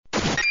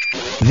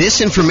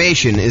This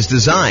information is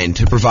designed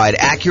to provide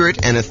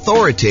accurate and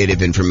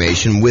authoritative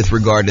information with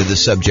regard to the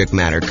subject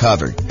matter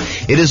covered.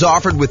 It is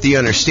offered with the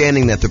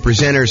understanding that the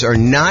presenters are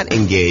not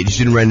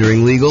engaged in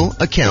rendering legal,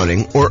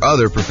 accounting, or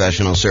other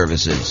professional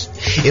services.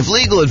 If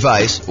legal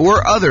advice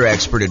or other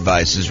expert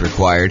advice is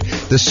required,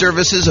 the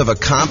services of a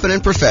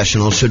competent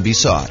professional should be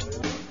sought.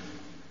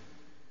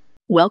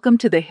 Welcome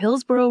to the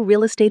Hillsborough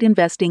Real Estate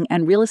Investing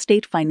and Real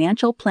Estate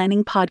Financial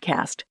Planning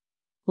Podcast.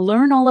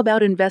 Learn all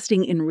about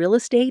investing in real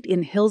estate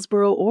in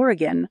Hillsborough,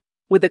 Oregon,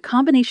 with a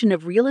combination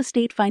of real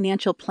estate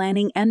financial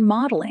planning and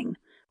modeling,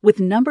 with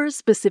numbers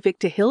specific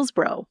to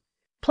Hillsborough,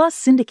 plus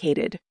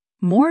syndicated,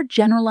 more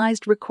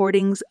generalized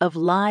recordings of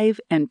live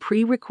and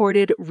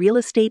pre-recorded real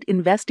estate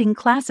investing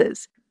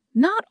classes,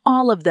 not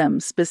all of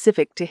them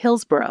specific to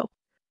Hillsborough.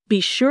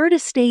 Be sure to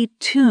stay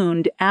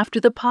tuned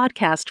after the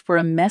podcast for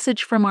a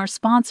message from our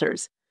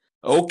sponsors.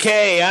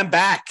 Okay, I'm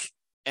back.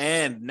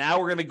 And now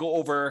we're going to go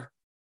over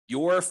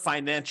your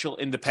financial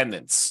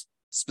independence.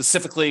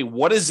 Specifically,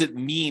 what does it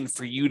mean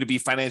for you to be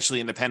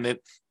financially independent?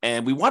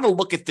 And we want to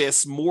look at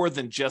this more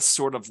than just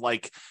sort of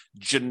like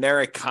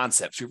generic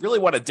concepts. We really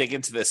want to dig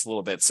into this a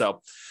little bit.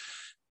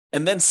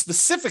 And then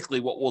specifically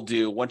what we'll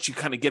do once you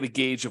kind of get a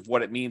gauge of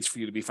what it means for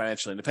you to be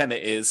financially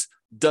independent is,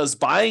 does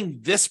buying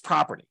this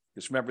property,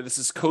 because remember, this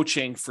is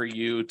coaching for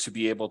you to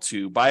be able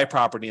to buy a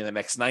property in the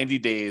next 90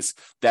 days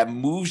that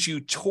moves you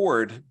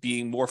toward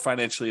being more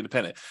financially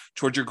independent,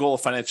 toward your goal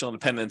of financial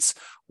independence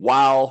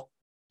while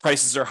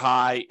prices are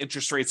high,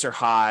 interest rates are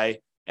high,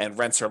 and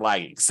rents are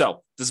lagging.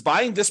 So does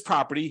buying this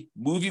property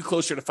move you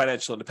closer to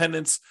financial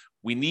independence?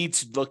 We need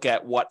to look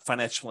at what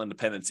financial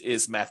independence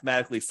is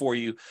mathematically for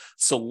you.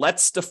 So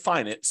let's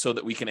define it so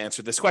that we can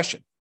answer this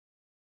question.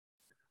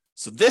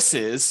 So this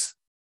is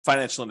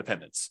financial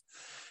independence.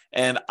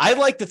 And I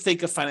like to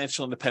think of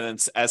financial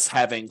independence as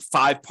having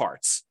 5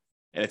 parts.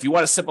 And if you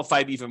want to simplify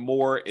it even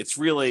more, it's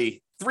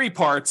really 3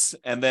 parts,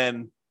 and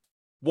then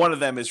one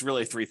of them is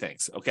really 3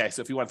 things. Okay,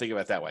 so if you want to think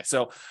about it that way.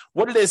 So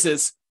what it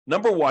is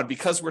number one,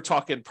 because we're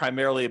talking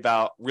primarily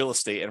about real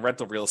estate and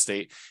rental real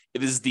estate,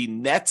 it is the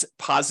net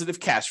positive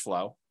cash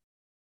flow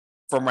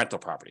from rental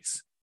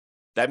properties.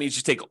 That means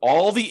you take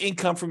all the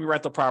income from your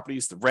rental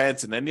properties, the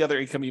rent, and any other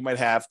income you might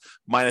have,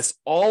 minus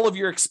all of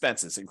your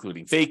expenses,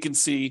 including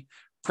vacancy,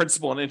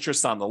 principal and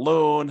interest on the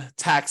loan,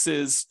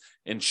 taxes,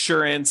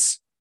 insurance,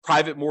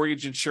 private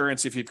mortgage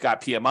insurance if you've got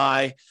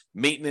PMI,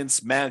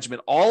 maintenance,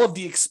 management, all of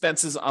the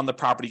expenses on the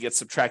property get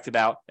subtracted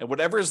out. And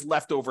whatever is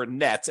left over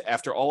net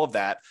after all of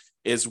that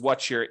is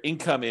what your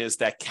income is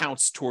that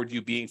counts toward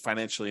you being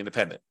financially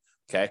independent.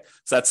 Okay,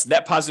 so that's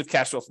net positive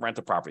cash flow from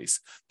rental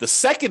properties. The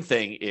second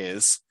thing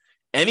is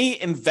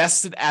any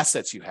invested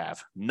assets you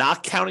have,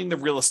 not counting the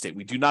real estate.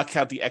 We do not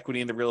count the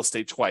equity in the real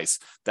estate twice.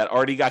 That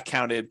already got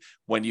counted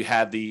when you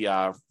had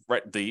the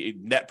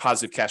net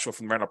positive cash flow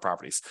from rental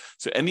properties.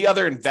 So any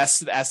other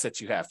invested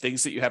assets you have,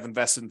 things that you have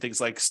invested in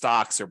things like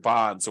stocks or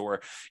bonds,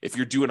 or if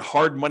you're doing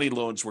hard money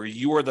loans where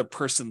you are the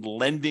person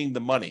lending the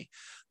money,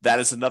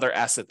 that is another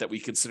asset that we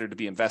consider to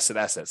be invested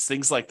assets.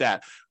 Things like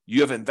that.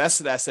 You have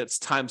invested assets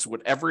times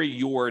whatever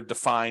your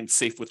defined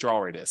safe withdrawal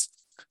rate is.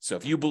 So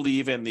if you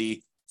believe in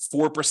the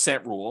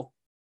 4% rule,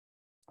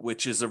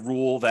 which is a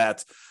rule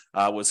that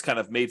was kind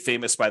of made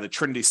famous by the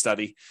Trinity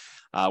study,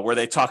 where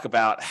they talk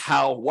about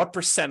what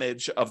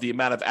percentage of the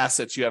amount of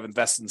assets you have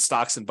invested in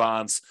stocks and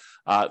bonds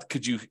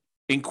could you,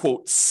 in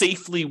quote,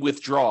 safely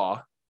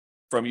withdraw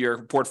from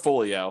your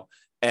portfolio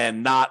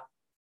and not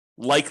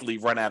likely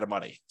run out of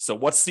money. So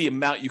what's the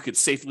amount you could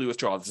safely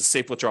withdraw? It's a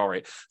safe withdrawal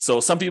rate.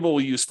 So some people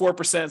will use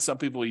 4%, some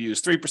people will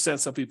use 3%,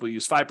 some people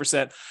use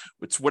 5%.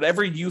 It's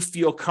whatever you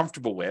feel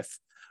comfortable with.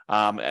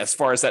 As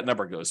far as that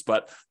number goes.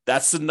 But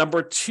that's the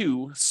number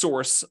 2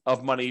 source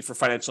of money for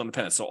financial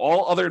independence. So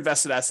all other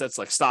invested assets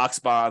like stocks,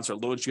 bonds, or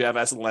loans you have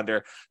as a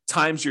lender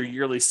times your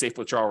yearly safe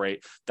withdrawal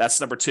rate,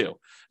 that's number 2.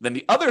 Then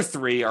the other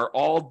 3 are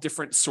all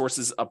different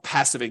sources of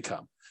passive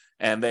income.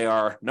 And they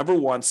are, number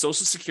 1,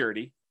 Social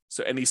Security.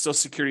 So any Social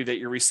Security that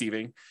you're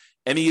receiving.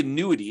 Any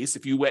annuities,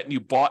 if you went and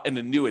you bought an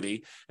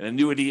annuity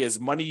is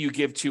money you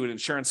give to an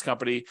insurance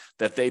company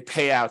that they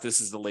pay out. This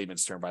is the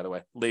layman's term, by the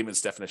way,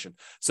 layman's definition.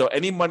 So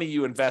any money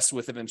you invest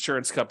with an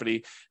insurance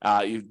company,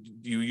 you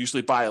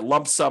usually buy a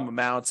lump sum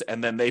amount,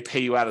 and then they pay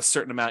you out a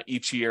certain amount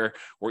each year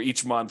or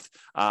each month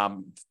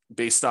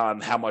based on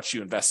how much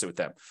you invested with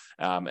them.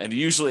 And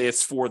usually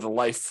it's for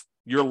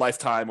your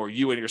lifetime, or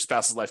you and your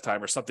spouse's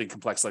lifetime, or something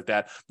complex like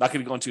that. I'm not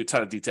going to go into a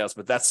ton of details,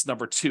 but that's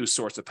number 2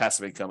 source of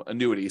passive income,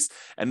 annuities.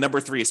 And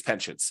number 3 is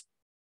pensions.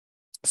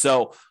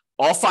 So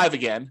all 5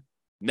 again,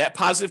 net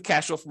positive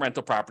cash flow from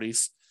rental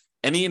properties,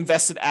 any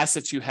invested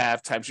assets you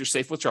have times your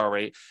safe withdrawal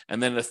rate,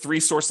 and then the 3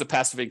 sources of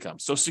passive income,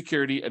 Social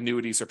Security,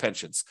 annuities, or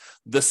pensions.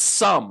 The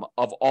sum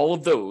of all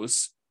of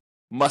those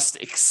must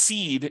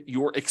exceed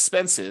your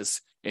expenses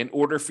in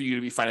order for you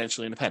to be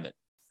financially independent.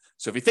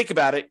 So if you think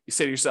about it, you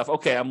say to yourself,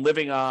 okay, I'm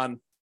living on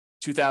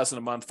 $2,000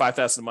 a month,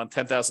 $5,000 a month,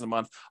 $10,000 a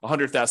month,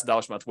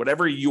 $100,000 a month,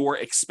 whatever your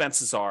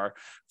expenses are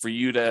for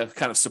you to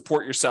kind of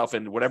support yourself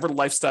in whatever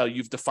lifestyle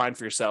you've defined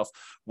for yourself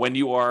when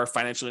you are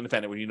financially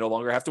independent, when you no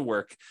longer have to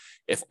work.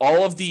 If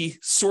all of the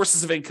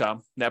sources of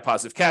income, net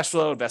positive cash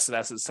flow, invested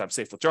assets times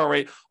safe withdrawal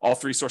rate, all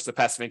three sources of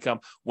passive income,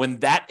 when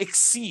that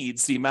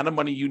exceeds the amount of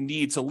money you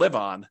need to live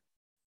on,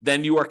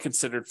 then you are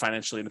considered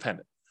financially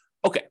independent.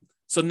 Okay,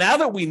 so now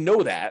that we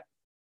know that,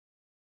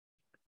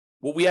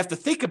 what we have to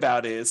think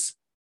about is,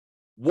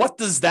 what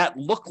does that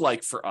look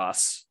like for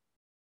us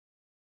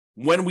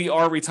when we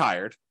are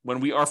retired, when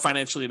we are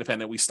financially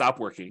independent, we stop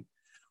working?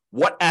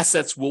 What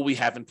assets will we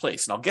have in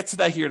place? And I'll get to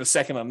that here in a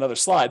second on another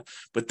slide,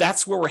 but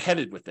that's where we're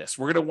headed with this.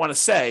 We're going to want to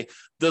say,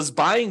 does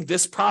buying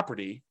this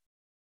property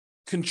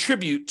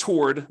contribute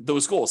toward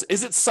those goals?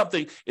 Is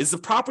the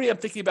property I'm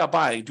thinking about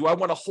buying, do I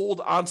want to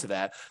hold on to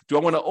that? Do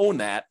I want to own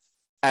that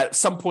at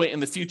some point in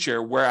the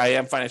future where I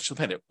am financially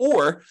independent?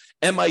 Or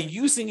am I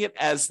using it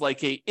as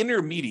like a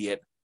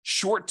intermediate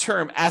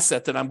short-term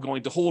asset that I'm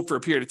going to hold for a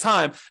period of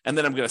time, and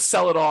then I'm going to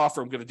sell it off,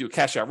 or I'm going to do a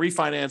cash out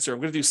refinance, or I'm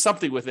going to do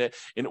something with it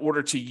in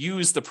order to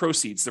use the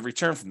proceeds, the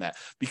return from that,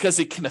 because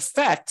it can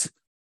affect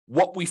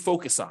what we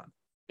focus on.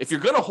 If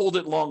you're going to hold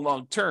it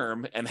long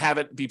term and have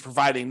it be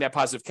providing net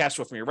positive cash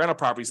flow from your rental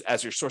properties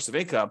as your source of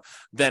income,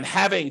 then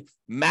having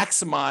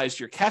maximized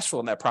your cash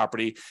flow in that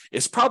property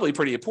is probably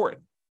pretty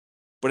important.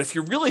 But if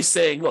you're really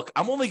saying, look,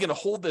 I'm only going to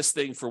hold this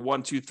thing for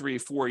 1, 2, 3,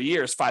 4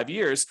 years, 5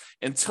 years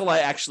until I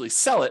actually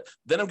sell it,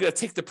 then I'm going to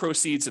take the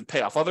proceeds and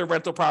pay off other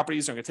rental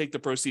properties. I'm going to take the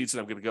proceeds and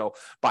I'm going to go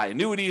buy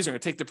annuities. I'm going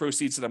to take the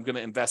proceeds and I'm going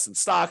to invest in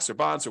stocks or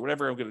bonds or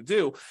whatever I'm going to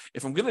do.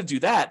 If I'm going to do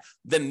that,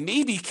 then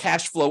maybe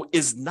cash flow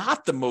is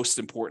not the most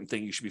important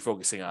thing you should be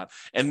focusing on.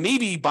 And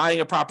maybe buying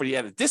a property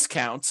at a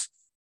discount,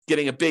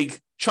 getting a big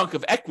chunk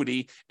of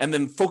equity, and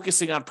then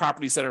focusing on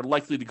properties that are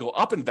likely to go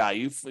up in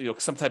value,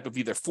 some type of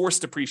either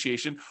forced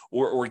appreciation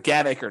or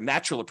organic or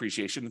natural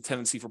appreciation, the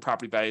tendency for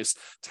property values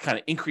to kind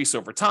of increase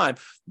over time,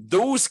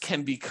 those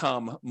can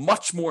become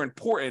much more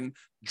important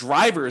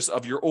drivers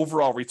of your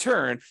overall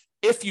return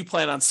if you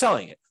plan on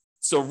selling it.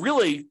 So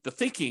really the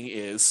thinking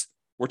is,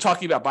 we're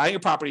talking about buying a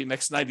property in the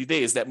next 90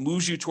 days that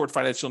moves you toward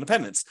financial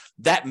independence.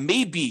 That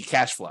may be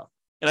cash flow.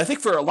 And I think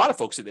for a lot of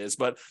folks it is,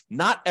 but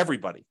not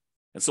everybody.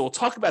 And so we'll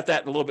talk about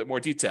that in a little bit more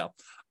detail.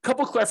 A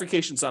couple of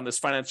clarifications on this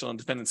financial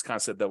independence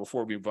concept, though,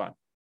 before we move on.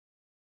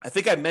 I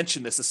think I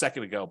mentioned this a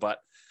second ago, but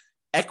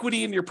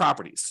equity in your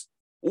properties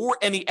or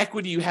any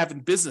equity you have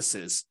in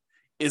businesses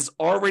is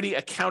already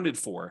accounted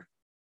for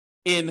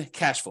in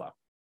cash flow.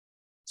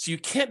 So you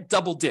can't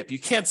double dip. You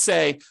can't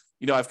say,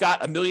 I've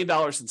got $1 million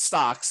in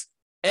stocks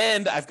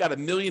and I've got $1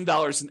 million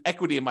in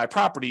equity in my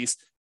properties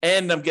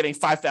and I'm getting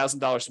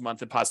 $5,000 a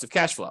month in positive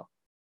cash flow.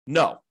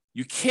 No.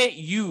 You can't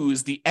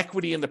use the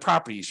equity in the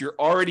properties. You're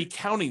already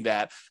counting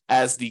that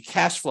as the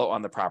cash flow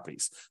on the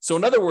properties. So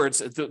in other words,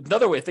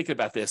 another way of thinking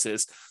about this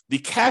is the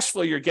cash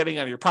flow you're getting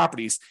on your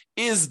properties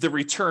is the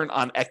return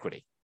on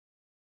equity.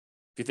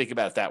 If you think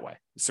about it that way,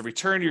 it's the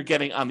return you're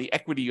getting on the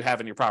equity you have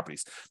in your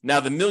properties.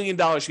 Now, the $1 million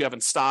you have in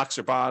stocks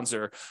or bonds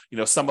or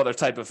some other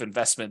type of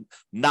investment,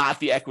 not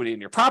the equity in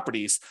your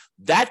properties,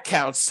 that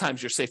counts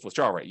times your safe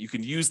withdrawal rate. You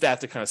can use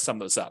that to kind of sum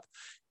those up.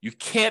 You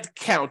can't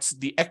count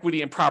the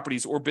equity in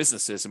properties or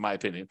businesses, in my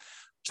opinion,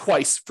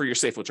 twice for your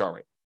safe withdrawal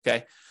rate,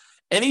 okay?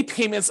 Any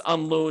payments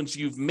on loans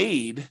you've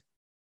made,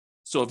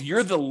 so if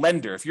you're the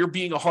lender, if you're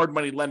being a hard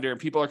money lender and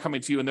people are coming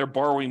to you and they're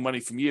borrowing money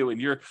from you and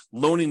you're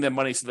loaning them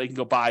money so they can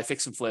go buy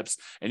fix and flips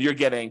and you're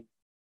getting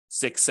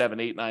 6, 7,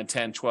 8, 9,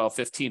 10, 12,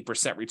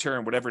 15%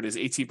 return, whatever it is,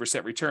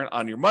 18% return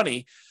on your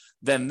money,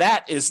 then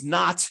that is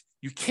not,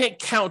 you can't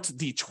count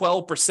the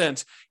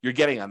 12% you're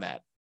getting on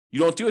that. You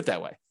don't do it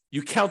that way.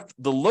 You count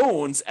the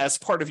loans as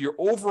part of your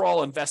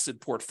overall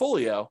invested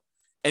portfolio,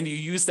 and you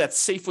use that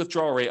safe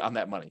withdrawal rate on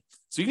that money.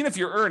 So even if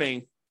you're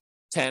earning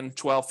 10,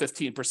 12,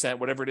 15%,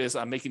 whatever it is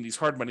on making these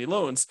hard money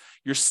loans,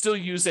 you're still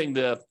using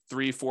the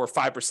 3, 4,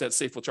 5%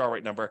 safe withdrawal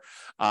rate number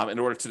in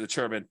order to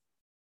determine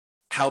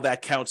how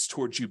that counts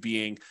towards you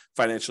being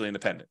financially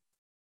independent.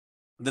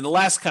 Then the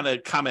last kind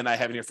of comment I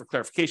have in here for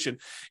clarification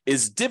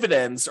is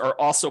dividends are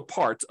also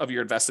part of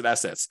your invested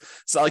assets.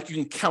 So like you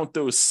can count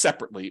those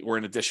separately or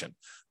in addition.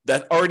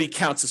 That already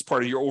counts as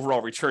part of your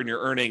overall return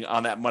you're earning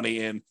on that money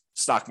in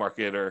stock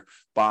market or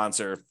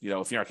bonds, or, if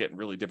you're not getting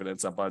really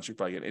dividends on bonds, you're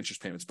probably getting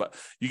interest payments, but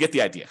you get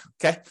the idea.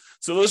 Okay.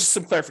 So those are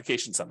some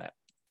clarifications on that.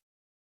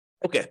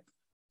 Okay.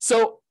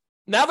 So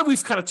now that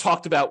we've kind of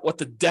talked about what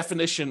the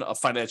definition of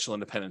financial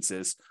independence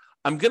is,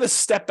 I'm going to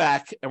step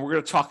back and we're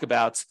going to talk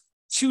about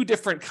two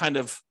different kind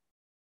of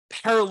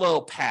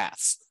parallel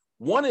paths.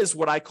 One is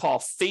what I call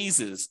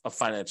phases of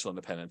financial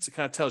independence. It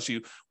kind of tells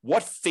you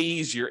what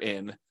phase you're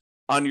in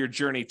on your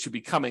journey to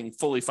becoming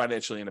fully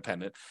financially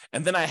independent.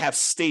 And then I have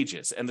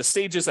stages. And the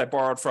stages I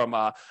borrowed from,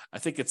 I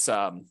think it's,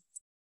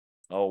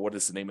 what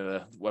is the name of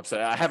the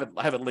website? I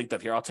have it linked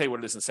up here. I'll tell you what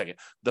it is in a second.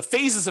 The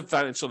phases of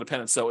financial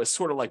independence, though, is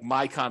sort of like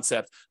my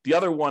concept. The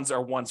other ones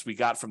are ones we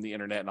got from the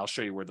internet, and I'll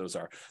show you where those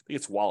are. I think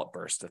it's Wallet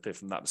Burst,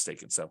 if I'm not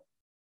mistaken. So,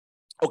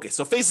 okay,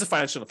 so phases of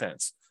financial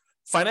independence.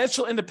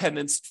 financial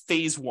independence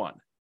phase one.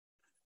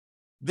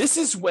 This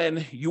is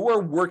when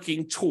you're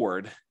working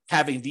toward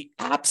having the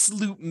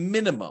absolute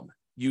minimum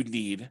you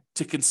need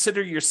to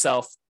consider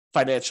yourself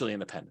financially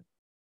independent.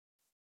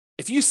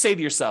 If you say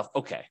to yourself,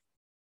 okay,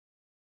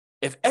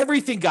 if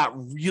everything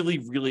got really,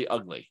 really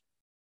ugly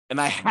and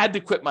I had to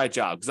quit my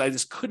job because I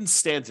just couldn't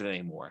stand it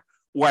anymore,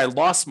 or I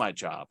lost my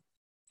job,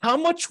 how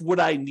much would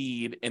I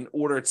need in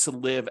order to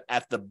live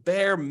at the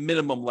bare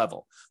minimum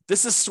level?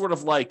 This is sort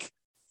of like,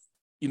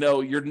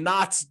 you're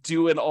not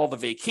doing all the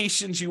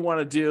vacations you want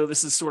to do.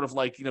 This is sort of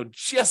like,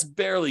 just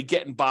barely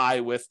getting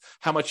by with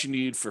how much you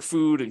need for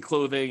food and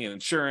clothing and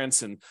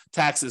insurance and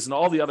taxes and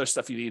all the other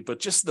stuff you need, but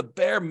just the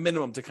bare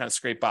minimum to kind of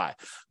scrape by.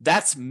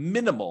 That's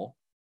minimal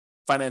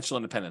financial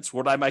independence,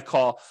 what I might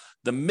call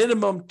the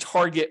minimum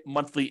target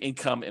monthly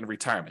income in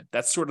retirement.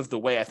 That's sort of the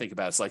way I think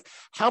about it. It's like,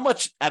 how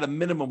much at a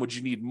minimum would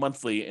you need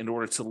monthly in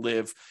order to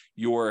live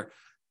your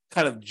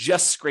kind of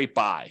just scrape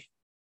by?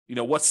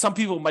 What some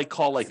people might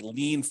call like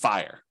lean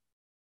financial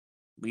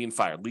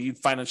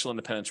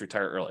independence,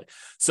 retire early.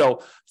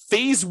 So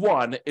phase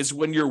one is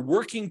when you're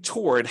working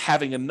toward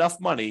having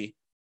enough money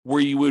where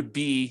you would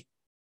be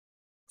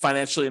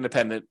financially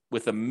independent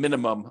with a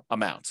minimum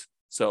amount.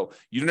 So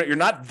you're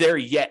not there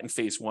yet in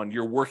phase one.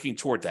 You're working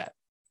toward that.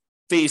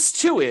 Phase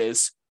two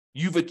is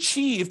you've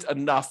achieved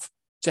enough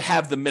to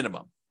have the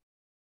minimum.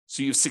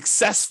 So you've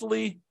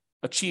successfully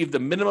achieved the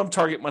minimum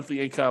target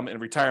monthly income in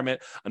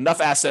retirement,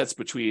 enough assets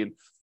between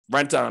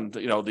rent on,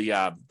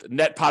 the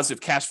net positive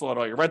cash flow on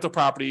all your rental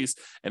properties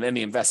and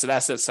any invested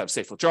assets have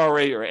safe withdrawal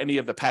rate or any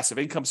of the passive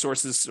income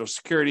sources, Social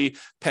Security,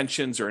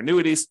 pensions, or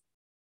annuities.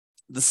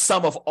 The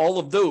sum of all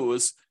of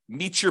those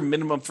meets your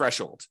minimum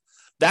threshold.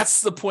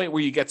 That's the point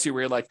where you get to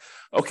where you're like,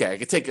 okay, I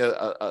could take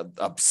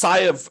a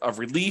sigh of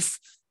relief.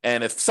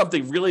 And if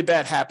something really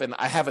bad happened,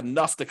 I have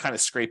enough to kind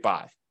of scrape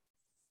by.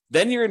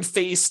 Then you're in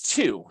phase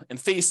two. In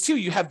phase two,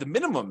 you have the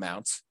minimum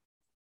amount,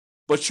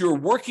 but you're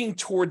working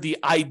toward the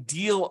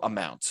ideal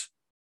amount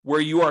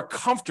where you are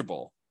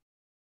comfortable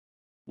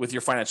with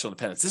your financial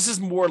independence. This is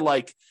more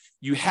like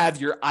you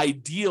have your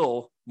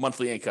ideal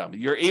monthly income.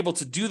 You're able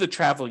to do the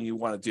traveling you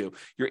want to do.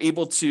 You're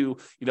able to,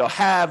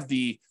 have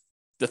the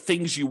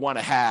things you want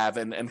to have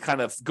and kind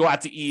of go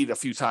out to eat a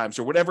few times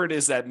or whatever it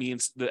is that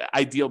means the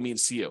ideal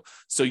means to you.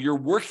 So you're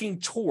working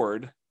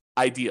toward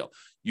ideal.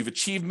 You've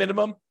achieved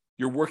minimum.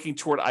 You're working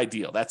toward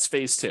ideal. That's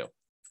phase two.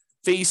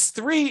 Phase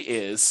three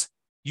is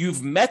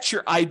you've met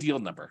your ideal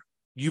number.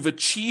 You've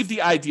achieved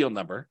the ideal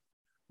number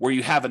where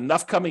you have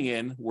enough coming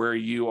in, where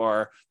you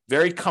are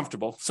very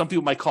comfortable. Some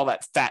people might call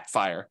that fat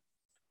fire,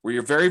 where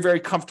you're very,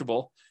 very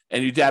comfortable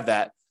and you have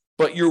that,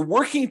 but you're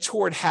working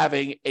toward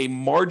having a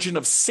margin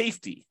of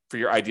safety for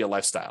your ideal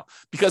lifestyle.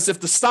 Because if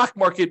the stock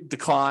market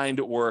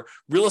declined or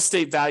real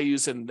estate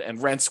values and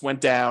rents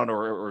went down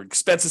or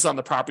expenses on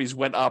the properties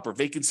went up or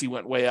vacancy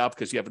went way up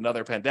because you have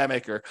another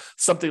pandemic or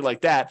something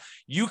like that,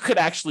 you could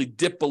actually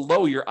dip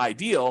below your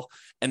ideal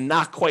and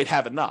not quite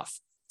have enough.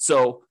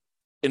 So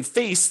in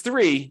phase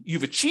three,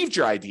 you've achieved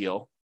your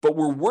ideal, but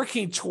we're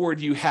working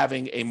toward you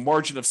having a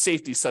margin of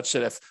safety such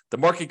that if the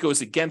market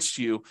goes against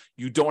you,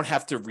 you don't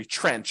have to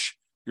retrench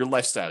your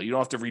lifestyle. You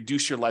don't have to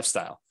reduce your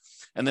lifestyle.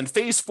 And then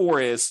phase four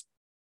is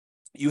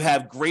you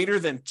have greater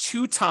than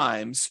 2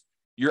 times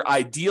your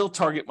ideal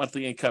target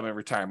monthly income in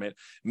retirement,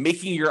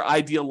 making your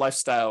ideal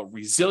lifestyle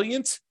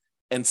resilient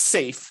and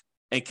safe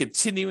and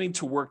continuing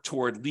to work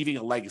toward leaving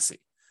a legacy.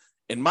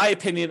 In my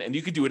opinion, and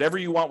you can do whatever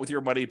you want with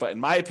your money, but in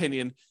my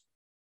opinion,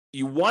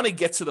 you want to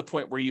get to the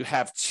point where you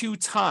have 2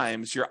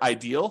 times your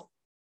ideal.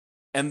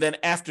 And then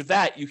after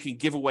that, you can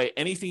give away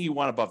anything you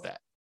want above that.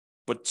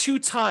 But 2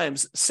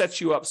 times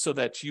sets you up so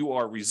that you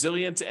are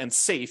resilient and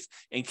safe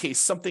in case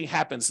something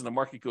happens and the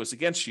market goes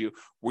against you,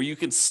 where you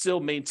can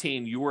still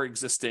maintain your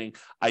existing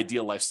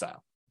ideal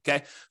lifestyle.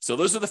 Okay. So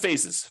those are the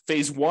phases.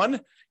 Phase 1,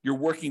 you're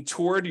working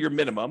toward your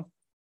minimum.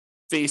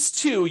 Phase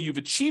 2, you've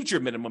achieved your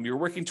minimum. You're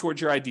working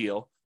towards your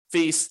ideal.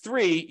 Phase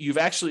 3, you've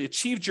actually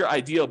achieved your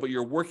ideal, but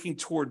you're working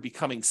toward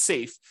becoming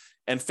safe.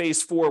 And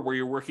phase 4, where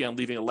you're working on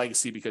leaving a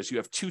legacy because you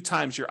have 2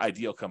 times your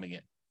ideal coming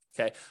in.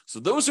 Okay, so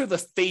those are the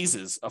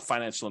phases of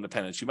financial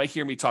independence. You might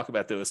hear me talk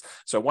about those.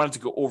 So I wanted to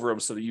go over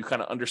them so that you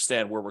kind of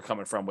understand where we're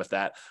coming from with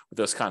that, with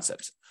those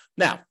concepts.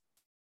 Now,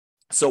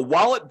 so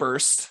Wallet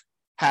Burst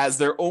has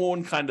their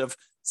own kind of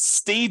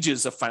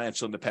stages of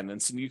financial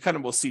independence, and you kind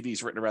of will see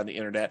these written around the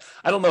internet.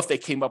 I don't know if they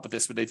came up with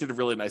this, but they did a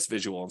really nice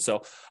visual. And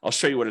so I'll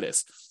show you what it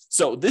is.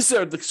 So these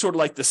are the sort of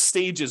like the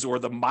stages or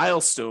the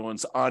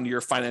milestones on your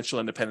financial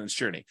independence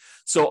journey.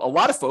 So a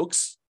lot of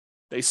folks,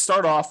 they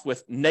start off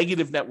with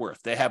negative net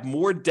worth. They have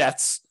more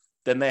debts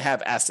than they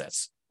have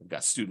assets. They've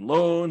got student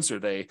loans, or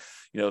they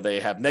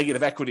have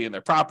negative equity in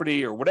their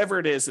property, or whatever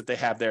it is that they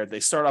have there.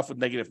 They start off with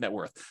negative net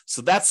worth.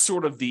 So that's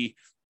sort of the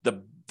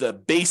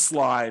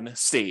baseline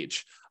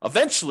stage.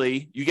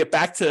 Eventually, you get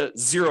back to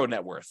 0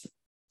 net worth.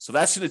 So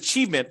that's an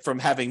achievement from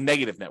having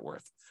negative net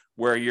worth,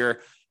 where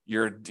your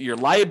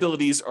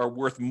liabilities are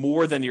worth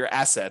more than your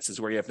assets, is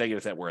where you have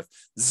negative net worth.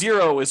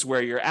 0 is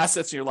where your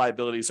assets and your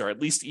liabilities are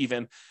at least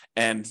even,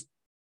 and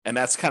And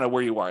that's kind of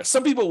where you are.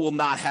 Some people will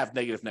not have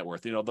negative net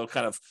worth. They'll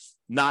kind of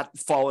not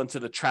fall into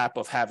the trap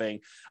of having,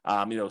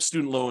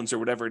 student loans or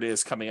whatever it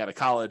is coming out of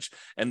college,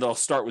 and they'll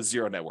start with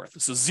zero net worth.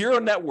 So zero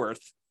net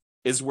worth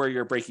is where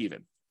you're break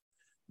even.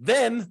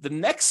 Then the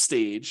next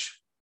stage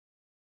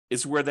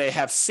is where they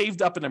have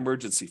saved up an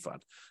emergency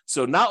fund.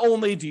 So not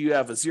only do you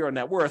have a zero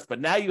net worth, but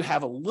now you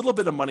have a little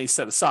bit of money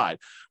set aside,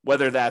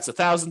 whether that's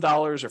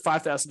 $1,000 or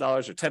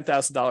 $5,000 or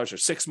 $10,000 or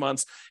 6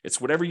 months.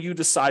 It's whatever you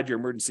decide your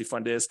emergency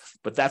fund is,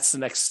 but that's the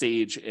next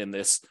stage in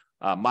this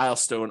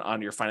milestone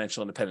on your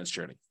financial independence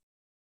journey.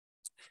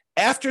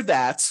 After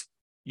that,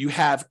 you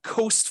have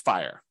Coast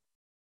Fire.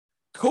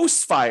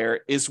 Coast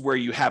Fire is where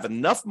you have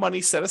enough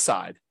money set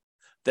aside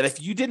that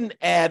if you didn't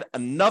add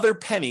another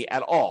penny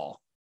at all,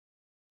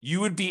 you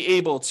would be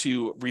able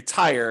to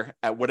retire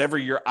at whatever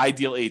your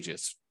ideal age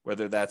is,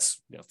 whether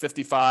that's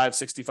 55,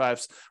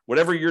 65,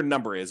 whatever your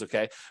number is,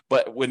 okay?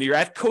 But when you're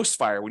at Coast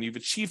Fire, when you've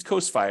achieved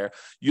Coast Fire,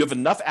 you have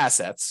enough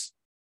assets,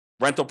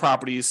 rental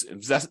properties,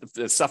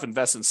 stuff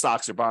invested in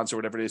stocks or bonds or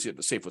whatever it is, you have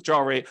the safe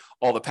withdrawal rate,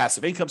 all the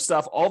passive income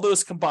stuff, all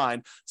those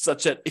combined,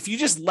 such that if you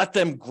just let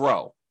them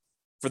grow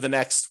for the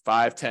next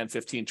 5, 10,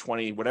 15,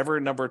 20, whatever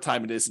number of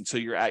time it is until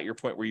you're at your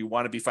point where you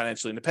want to be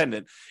financially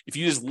independent, if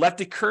you just let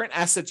the current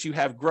assets you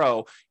have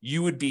grow,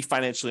 you would be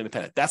financially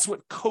independent. That's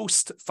what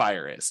Coast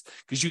Fire is,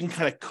 because you can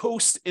kind of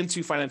coast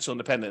into financial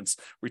independence,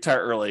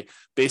 retire early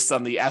based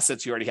on the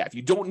assets you already have.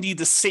 You don't need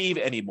to save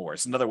anymore.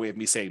 It's another way of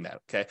me saying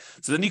that, okay?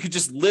 So then you could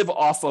just live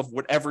off of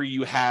whatever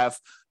you have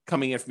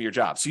coming in from your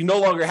job. So you no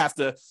longer have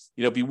to,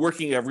 be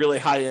working a really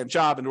high-end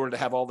job in order to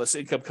have all this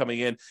income coming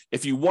in.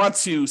 If you want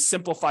to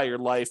simplify your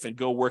life and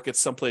go work at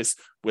someplace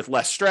with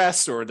less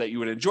stress or that you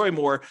would enjoy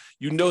more,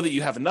 you know that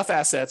you have enough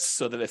assets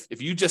so that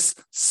if you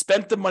just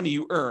spent the money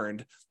you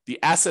earned, the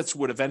assets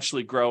would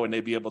eventually grow and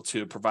they'd be able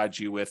to provide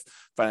you with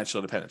financial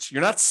independence.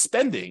 You're not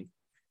spending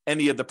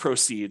any of the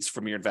proceeds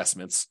from your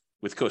investments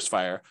with Coast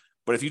Fire,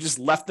 but if you just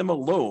left them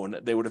alone,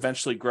 they would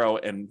eventually grow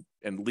and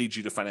lead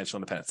you to financial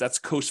independence. That's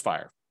Coast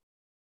Fire.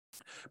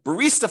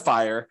 Barista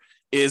Fire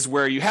is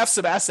where you have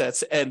some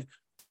assets, and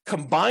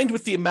combined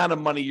with the amount of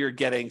money you're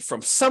getting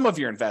from some of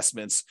your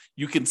investments,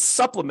 you can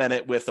supplement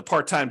it with a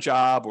part-time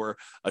job or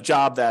a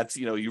job that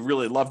you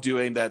really love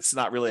doing that's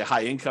not really a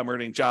high income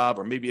earning job,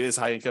 or maybe it is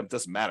high income, it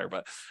doesn't matter,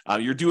 but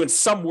you're doing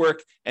some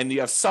work and you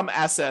have some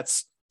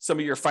assets, some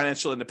of your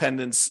financial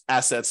independence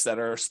assets that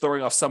are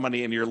throwing off some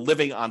money, and you're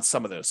living on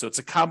some of those. So it's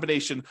a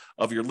combination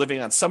of you're living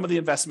on some of the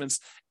investments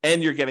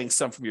and you're getting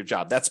some from your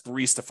job. That's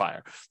Barista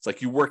Fire. It's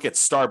like you work at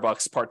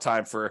Starbucks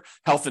part-time for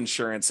health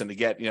insurance and to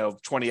get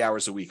 20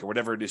 hours a week or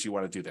whatever it is you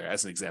want to do there,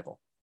 as an example.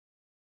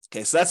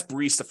 Okay, so that's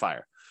Barista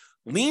Fire.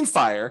 Lean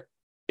Fire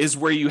is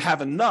where you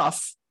have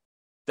enough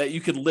that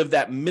you could live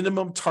that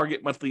minimum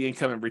target monthly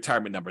income and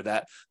retirement number,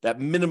 that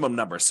minimum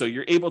number. So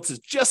you're able to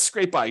just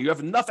scrape by. You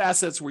have enough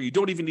assets where you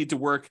don't even need to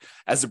work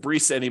as a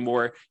barista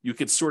anymore. You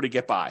could sort of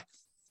get by.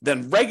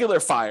 Then Regular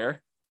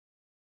Fire,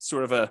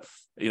 sort of a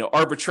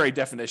arbitrary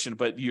definition,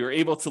 but you're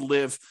able to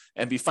live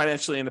and be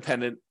financially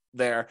independent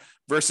there,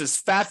 versus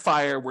Fat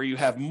Fire, where you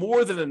have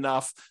more than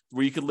enough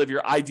where you can live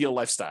your ideal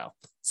lifestyle.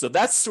 So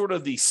that's sort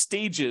of the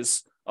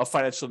stages of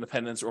financial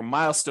independence or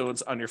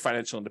milestones on your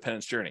financial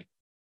independence journey.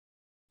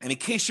 And in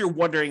case you're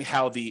wondering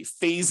how the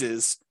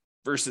phases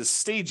versus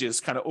stages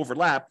kind of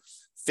overlap,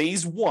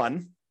 phase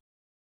 1,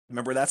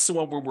 remember that's the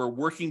one where we're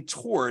working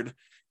toward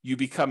you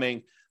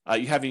becoming,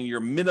 you having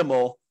your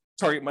minimal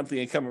target monthly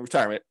income in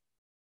retirement.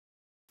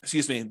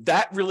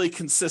 That really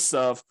consists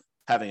of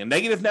having a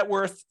negative net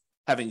worth,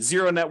 having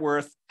zero net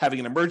worth, having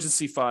an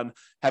emergency fund,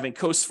 having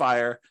Coast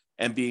Fire,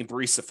 and being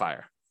Barista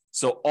Fire.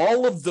 So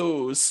all of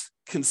those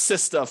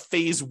consist of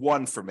phase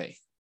 1 for me.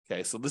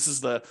 Okay, so this is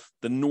the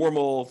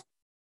normal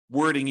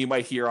wording you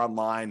might hear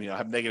online,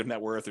 have negative net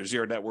worth or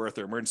zero net worth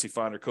or emergency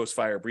fund or Coast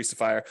Fire or Barista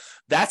Fire.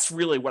 That's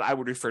really what I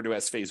would refer to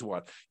as phase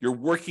 1. You're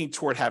working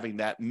toward having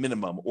that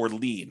minimum or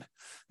lean.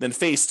 Then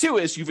phase 2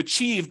 is you've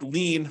achieved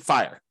Lean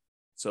Fire.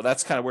 So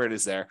that's kind of where it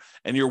is there.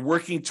 And you're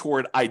working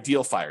toward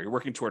Ideal Fire. You're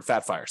working toward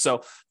Fat Fire.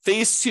 So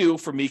phase 2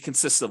 for me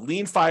consists of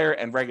Lean Fire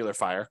and Regular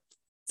Fire.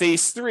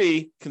 Phase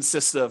 3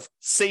 consists of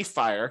Safe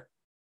Fire,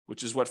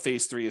 which is what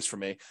phase 3 is for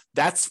me.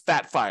 That's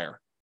Fat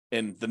Fire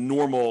in the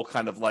normal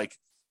kind of like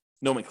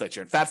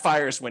nomenclature. And Fat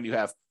Fire is when you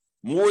have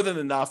more than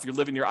enough, you're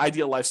living your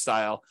ideal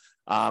lifestyle.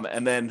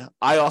 And then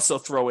I also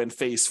throw in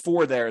phase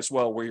 4 there as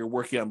well, where you're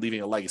working on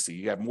leaving a legacy.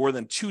 You have more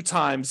than 2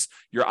 times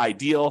your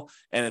ideal,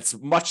 and it's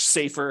much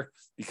safer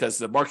because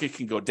the market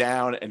can go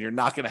down and you're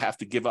not going to have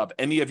to give up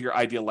any of your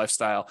ideal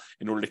lifestyle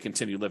in order to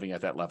continue living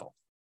at that level.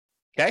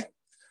 Okay.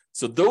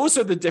 So those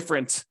are the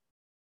different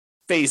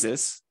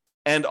phases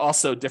and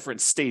also different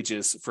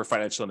stages for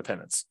financial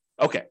independence.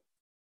 Okay.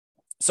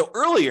 So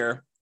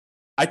earlier,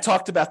 I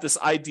talked about this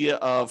idea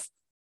of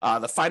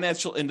the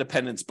financial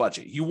independence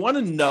budget. You want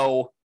to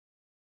know,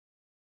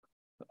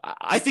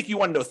 I think you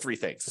want to know 3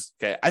 things.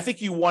 Okay. I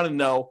think you want to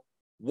know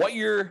what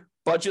your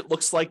budget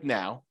looks like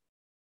now,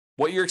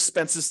 what your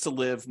expenses to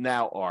live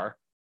now are,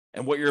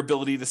 and what your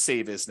ability to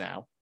save is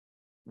now,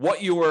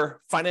 what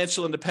your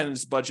financial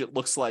independence budget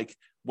looks like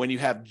when you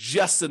have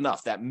just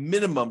enough, that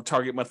minimum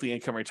target monthly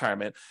income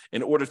retirement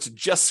in order to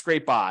just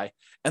scrape by.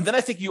 And then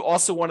I think you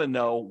also want to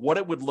know what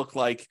it would look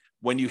like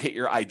when you hit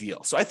your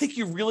ideal. So I think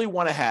you really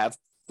want to have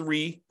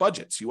 3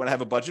 budgets. You want to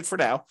have a budget for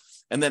now.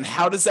 And then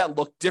how does that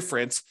look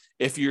different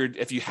if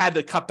you had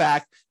to cut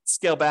back,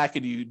 scale back,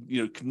 and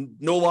you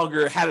no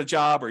longer had a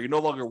job, or you no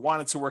longer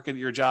wanted to work at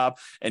your job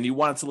and you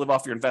wanted to live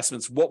off your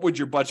investments? What would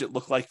your budget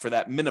look like for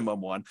that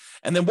minimum one?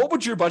 And then what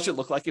would your budget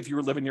look like if you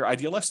were living your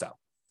ideal lifestyle?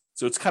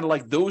 So it's kind of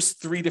like those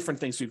 3 different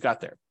things we've got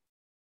there.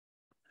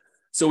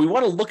 So we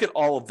want to look at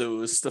all of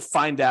those to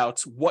find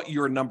out what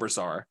your numbers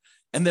are.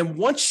 And then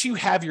once you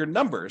have your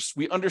numbers,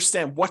 we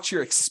understand what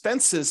your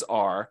expenses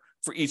are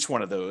for each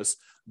one of those.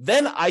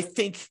 Then I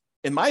think,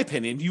 in my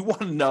opinion, you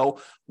want to know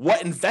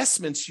what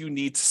investments you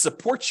need to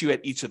support you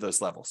at each of those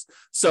levels.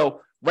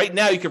 So right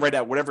now you can write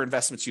out whatever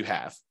investments you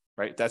have,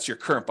 right? That's your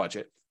current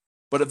budget.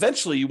 But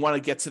eventually you want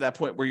to get to that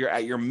point where you're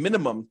at your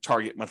minimum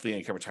target monthly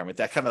income retirement,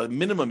 that kind of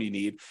minimum you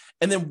need.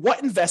 And then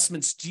what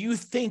investments do you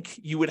think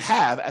you would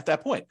have at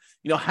that point?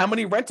 How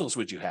many rentals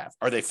would you have?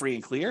 Are they free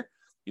and clear?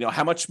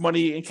 How much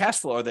money in cash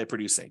flow are they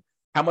producing?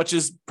 How much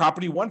is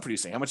property 1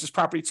 producing? How much is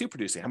property 2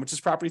 producing? How much is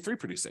property 3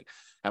 producing?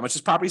 How much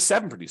is property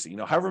 7 producing?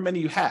 However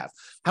many you have.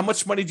 How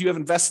much money do you have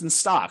invested in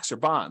stocks or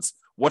bonds?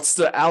 What's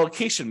the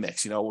allocation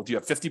mix? Do you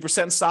have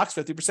 50% in stocks,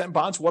 50% in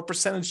bonds? What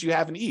percentage do you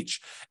have in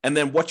each? And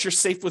then what's your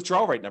safe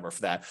withdrawal rate number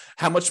for that?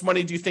 How much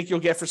money do you think you'll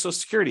get for Social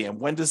Security? And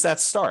when does that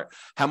start?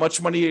 How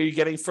much money are you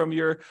getting from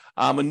your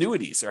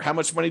annuities? Or how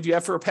much money do you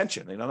have for a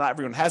pension? Not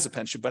everyone has a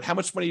pension, but how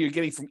much money are you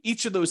getting from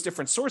each of those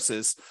different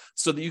sources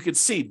so that you can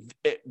see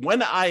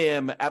when I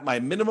am at my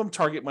minimum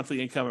target monthly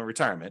income in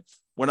retirement,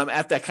 when I'm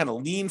at that kind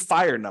of lean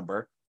fire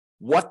number,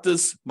 what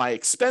does my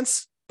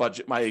expense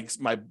budget, my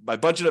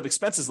budget of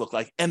expenses look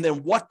like? And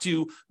then what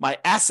do my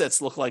assets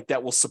look like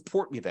that will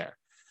support me there?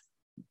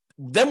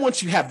 Then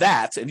once you have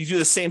that, and you do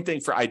the same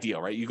thing for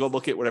ideal, right? You go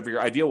look at whatever your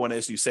ideal one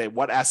is, you say,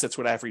 what assets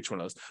would I have for each one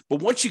of those?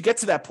 But once you get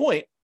to that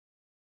point,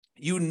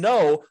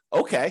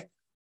 okay,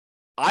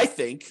 I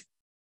think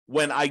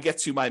when I get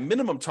to my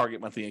minimum target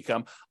monthly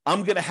income,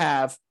 I'm going to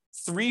have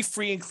 3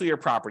 free and clear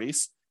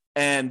properties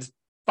and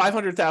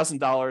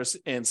 $500,000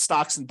 in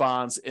stocks and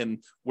bonds in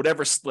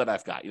whatever split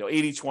I've got,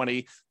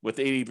 80-20 with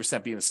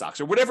 80% being in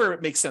stocks, or whatever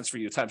it makes sense for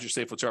you times your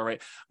safe withdrawal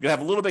rate. I'm going to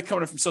have a little bit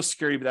coming in from Social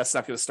Security, but that's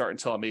not going to start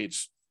until I'm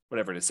age,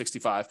 whatever it is,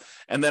 65.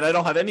 And then I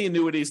don't have any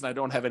annuities and I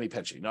don't have any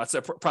pension. It's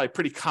probably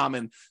pretty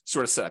common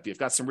sort of setup. You've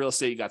got some real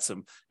estate, you got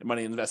some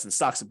money invested in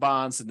stocks and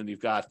bonds, and then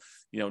you've got,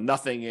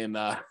 nothing in,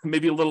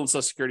 maybe a little in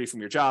Social Security from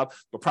your job,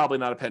 but probably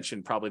not a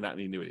pension, probably not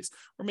any annuities,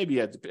 or maybe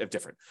a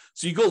different.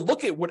 So you go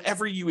look at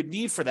whatever you would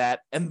need for that.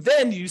 And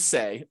then you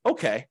say,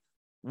 okay,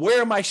 where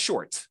am I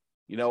short?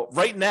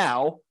 Right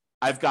now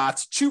I've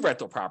got 2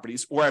 rental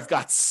properties, or I've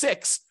got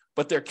 6,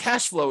 but their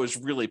cash flow is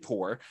really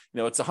poor.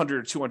 It's $100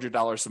 or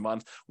 $200 a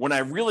month when I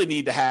really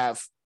need to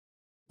have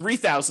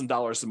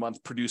 $3,000 a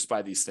month produced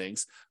by these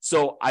things.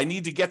 So I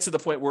need to get to the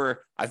point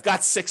where I've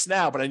got 6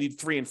 now, but I need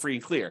 3 and free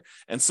and clear.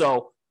 And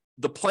so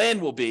the plan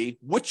will be,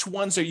 which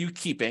ones are you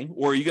keeping,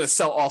 or are you going to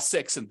sell all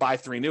 6 and buy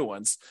 3 new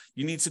ones?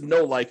 You need to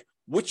know,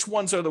 which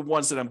ones are the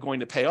ones that I'm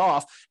going to pay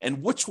off,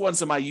 and which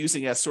ones am I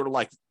using as sort of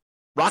like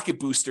rocket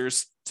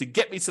boosters to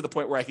get me to the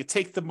point where I could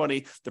take the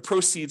money, the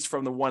proceeds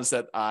from the ones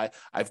that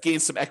I've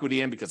gained some equity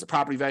in because the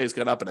property value has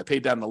gone up and I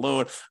paid down the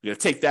loan. I'm going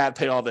to take that,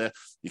 pay all the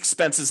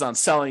expenses on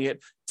selling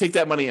it, take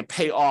that money and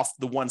pay off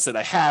the ones that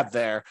I have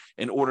there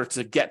in order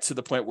to get to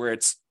the point where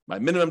it's my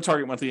minimum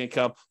target monthly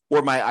income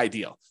or my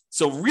ideal.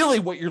 So really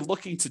what you're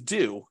looking to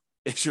do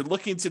is you're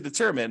looking to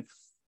determine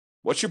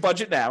what's your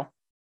budget now,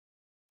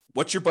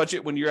 what's your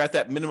budget when you're at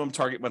that minimum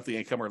target monthly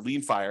income or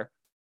lean fire,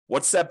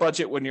 what's that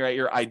budget when you're at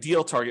your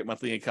ideal target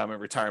monthly income in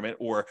retirement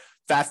or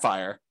fat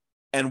fire,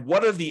 and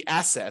what are the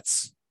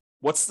assets,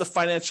 what's the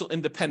financial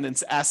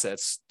independence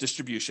assets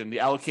distribution,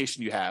 the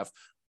allocation you have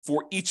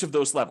for each of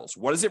those levels.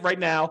 What is it right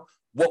now?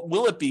 What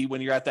will it be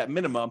when you're at that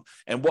minimum?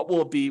 And what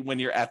will it be when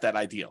you're at that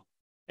ideal?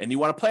 And you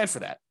want to plan for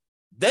that.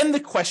 Then the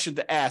question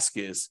to ask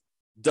is,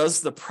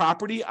 does the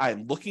property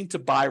I'm looking to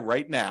buy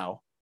right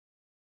now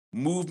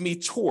move me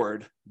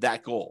toward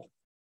that goal?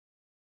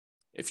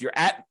 If you're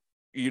at,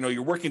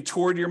 you're working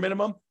toward your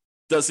minimum,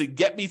 does it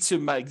get me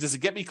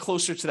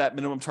closer to that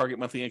minimum target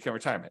monthly income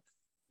retirement?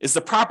 Is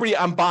the property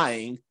I'm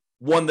buying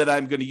one that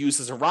I'm going to use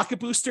as a rocket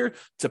booster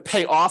to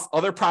pay off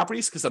other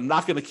properties because I'm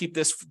not going to keep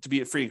this to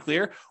be free and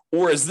clear?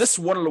 Or is this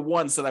one of the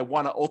ones that I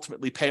want to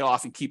ultimately pay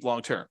off and keep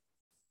long-term?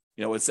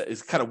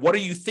 It's kind of, what are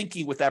you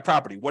thinking with that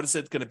property? What is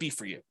it going to be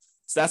for you?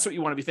 So that's what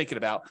you want to be thinking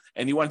about.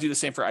 And you want to do the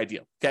same for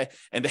ideal. Okay.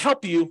 And to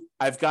help you,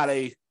 I've got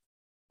a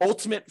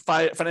ultimate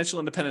financial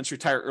independence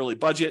retire early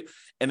budget.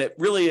 And it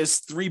really is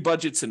 3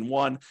 budgets in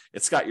one.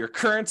 It's got your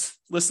current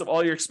list of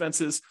all your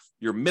expenses,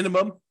 your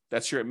minimum,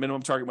 that's your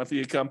minimum target monthly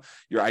income,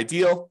 your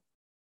ideal,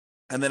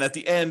 And then at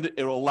the end,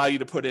 it will allow you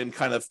to put in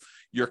kind of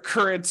your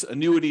current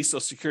annuity,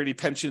 Social Security,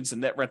 pensions,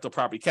 and net rental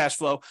property cash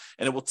flow.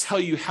 And it will tell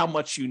you how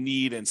much you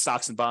need in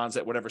stocks and bonds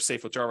at whatever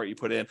safe withdrawal rate you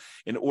put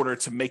in order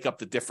to make up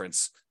the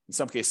difference. In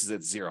some cases,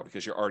 it's zero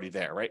because you're already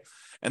there, right?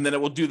 And then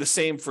it will do the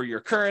same for your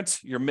current,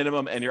 your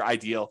minimum, and your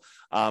ideal.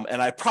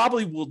 And I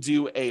probably will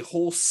do a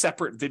whole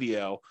separate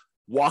video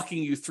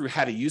walking you through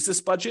how to use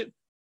this budget.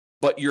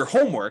 But your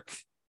homework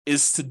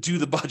is to do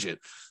the budget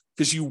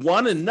because you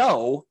want to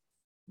know,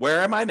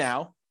 where am I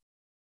now?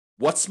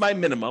 What's my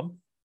minimum?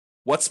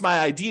 What's my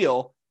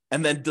ideal?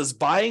 And then does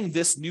buying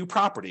this new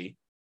property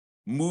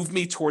move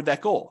me toward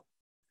that goal?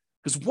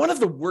 Because one of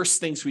the worst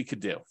things we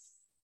could do,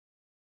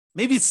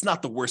 maybe it's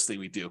not the worst thing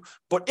we do,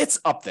 but it's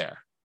up there.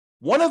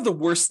 One of the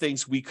worst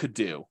things we could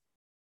do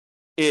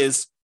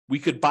is we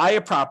could buy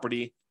a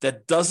property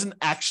that doesn't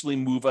actually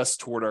move us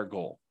toward our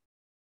goal.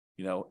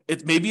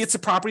 Maybe it's a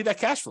property that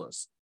cash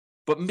flows,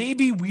 but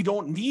maybe we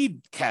don't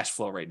need cash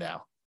flow right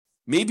now.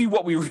 Maybe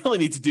what we really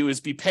need to do is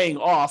be paying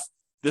off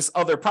this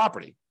other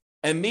property.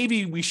 And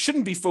maybe we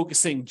shouldn't be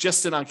focusing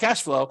just in on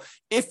cash flow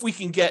if we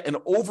can get an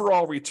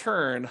overall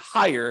return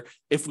higher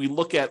if we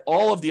look at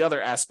all of the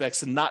other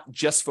aspects and not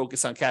just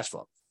focus on cash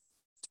flow.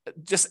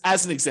 Just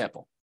as an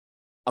example,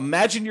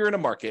 imagine you're in a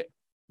market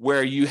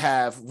where you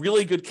have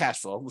really good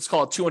cash flow. Let's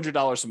call it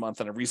 $200 a month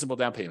on a reasonable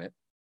down payment.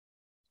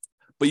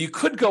 But you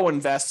could go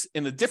invest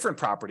in a different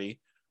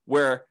property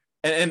where,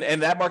 and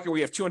that market where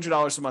you have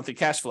 $200 a month in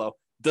cash flow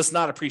does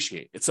not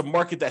appreciate. It's a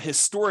market that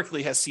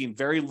historically has seen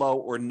very low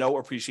or no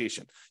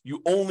appreciation.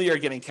 You only are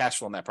getting cash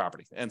flow on that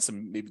property and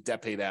some maybe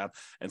debt pay down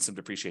and some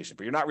depreciation,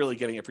 but you're not really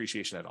getting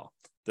appreciation at all.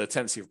 The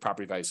tendency of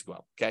property values to go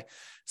up. Okay.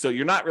 So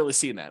you're not really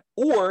seeing that.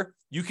 Or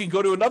you can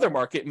go to another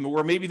market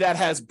where maybe that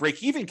has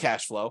break-even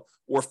cash flow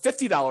or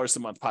 $50 a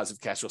month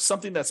positive cash flow,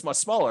 something that's much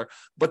smaller,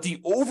 but the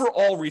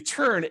overall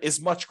return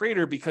is much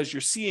greater because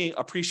you're seeing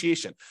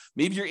appreciation.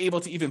 Maybe you're able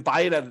to even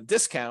buy it at a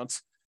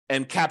discount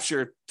and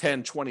capture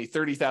 $10,000,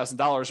 $20,000,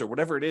 $30,000 or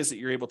whatever it is that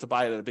you're able to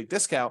buy it at a big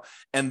discount.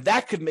 And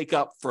that could make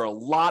up for a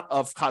lot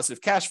of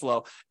positive cash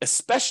flow,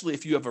 especially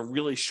if you have a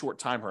really short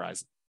time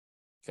horizon.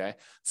 Okay.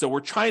 So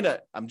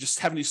I'm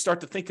just having you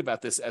start to think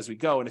about this as we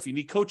go. And if you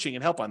need coaching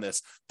and help on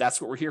this, that's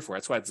what we're here for.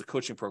 That's why it's a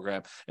coaching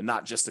program and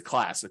not just a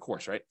class, a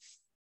course, right?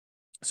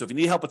 So if you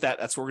need help with that,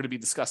 that's what we're going to be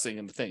discussing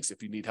in the things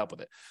if you need help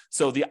with it.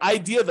 So the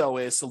idea though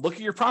is to look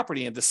at your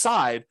property and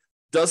decide,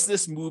 does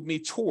this move me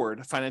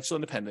toward financial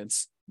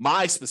independence,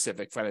 my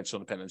specific financial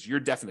independence,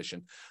 your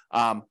definition,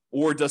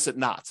 or does it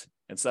not?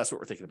 And so that's what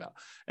we're thinking about.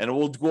 And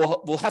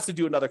we'll have to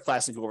do another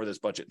class and go over this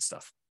budget and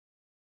stuff.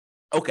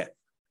 Okay.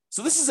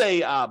 So this is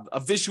a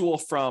visual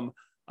from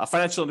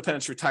Financial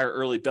Independence Retire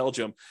Early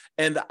Belgium.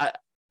 And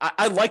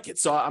I like it.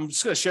 So I'm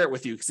just going to share it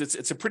with you because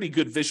it's a pretty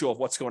good visual of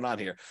what's going on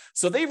here.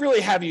 So they really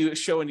have you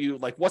showing you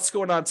like what's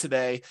going on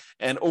today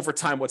and over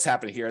time what's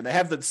happening here. And they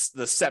have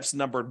the steps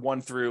numbered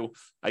 1 through,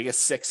 I guess,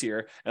 6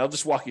 here. And I'll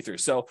just walk you through.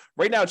 So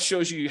right now it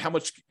shows you how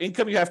much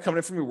income you have coming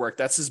in from your work.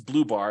 That's this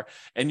blue bar.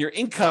 And your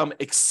income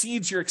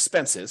exceeds your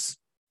expenses.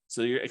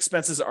 So your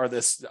expenses are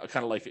this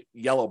kind of like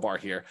yellow bar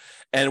here.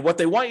 And what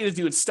they want you to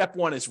do in step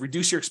 1 is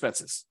reduce your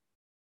expenses.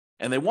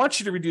 And they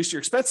want you to reduce your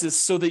expenses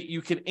so that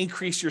you can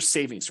increase your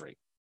savings rate.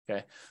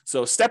 Okay.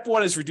 So step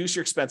 1 is reduce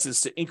your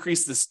expenses to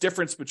increase this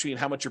difference between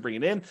how much you're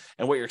bringing in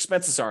and what your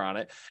expenses are on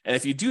it. And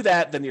if you do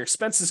that, then your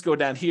expenses go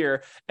down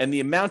here and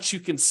the amount you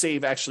can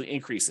save actually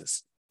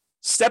increases.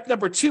 Step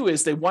number 2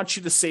 is they want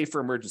you to save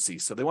for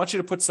emergencies. So they want you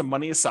to put some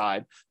money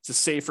aside to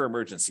save for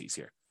emergencies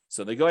here.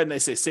 So they go ahead and they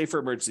say save for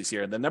emergencies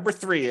here. And then number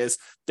 3 is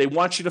they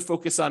want you to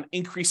focus on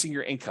increasing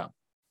your income.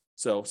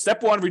 So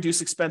step 1,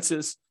 reduce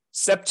expenses.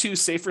 Step 2,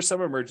 save for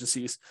some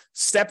emergencies.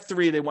 Step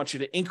 3, they want you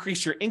to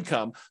increase your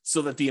income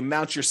so that the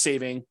amount you're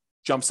saving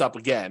jumps up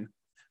again.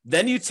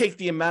 Then you take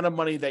the amount of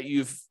money that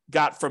you've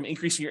got from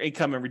increasing your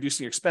income and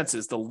reducing your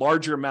expenses, the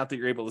larger amount that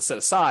you're able to set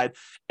aside,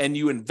 and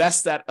you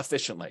invest that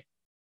efficiently.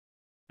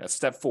 That's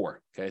step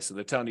 4. Okay, so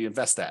they're telling you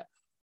invest that.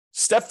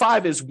 Step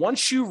 5 is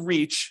once you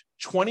reach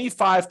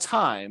 25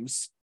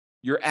 times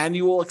your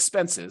annual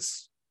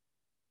expenses,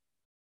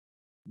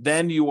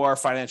 then you are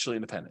financially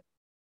independent.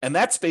 And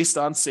that's based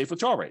on safe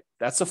withdrawal rate.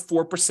 That's a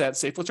 4%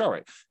 safe withdrawal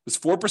rate because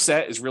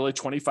 4% is really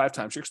 25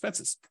 times your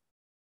expenses.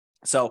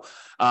 So,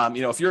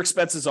 if your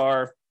expenses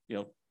are,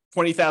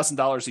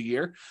 $20,000 a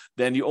year,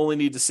 then you only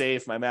need to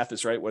save, my math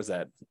is right, what is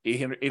that,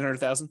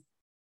 800,000?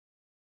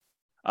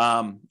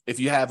 If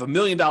you have $1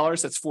 million,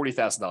 that's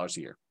 $40,000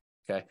 a year.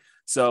 Okay.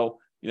 So,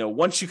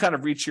 once you kind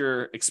of reach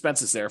your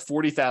expenses there,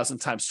 40,000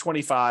 times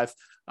 25,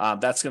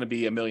 that's going to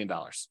be $1 million.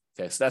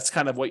 Okay, so that's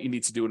kind of what you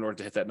need to do in order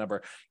to hit that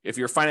number. If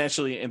you're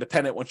financially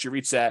independent, once you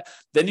reach that,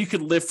 then you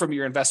can live from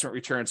your investment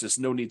returns. There's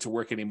no need to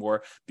work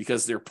anymore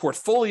because their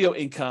portfolio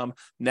income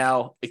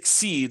now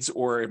exceeds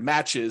or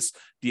matches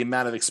the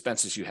amount of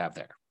expenses you have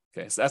there.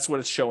 Okay, so that's what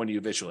it's showing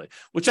you visually,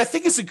 which I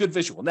think is a good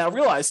visual. Now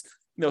realize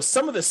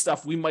some of this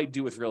stuff we might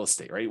do with real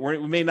estate, right?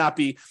 We may not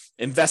be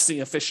investing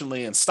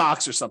efficiently in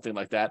stocks or something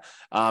like that.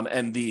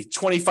 And the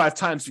 25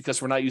 times,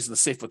 because we're not using the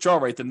safe withdrawal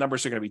rate, the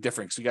numbers are going to be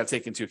different. So we got to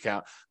take into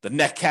account the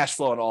net cash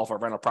flow on all of our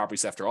rental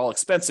properties after all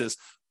expenses,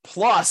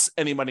 plus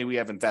any money we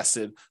have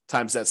invested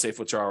times that safe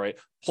withdrawal rate,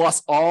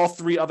 plus all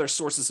three other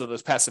sources of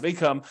this passive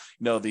income,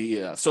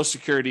 the Social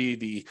Security,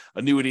 the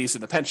annuities,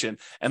 and the pension.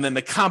 And then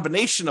the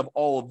combination of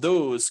all of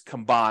those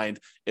combined,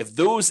 if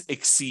those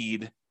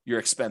exceed your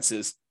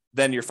expenses,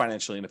 then you're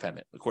financially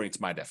independent, according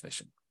to my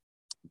definition.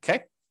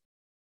 Okay?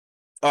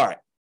 All right.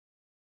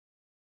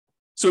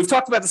 So we've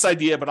talked about this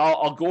idea, but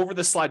I'll go over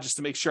this slide just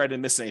to make sure I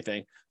didn't miss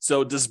anything.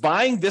 So does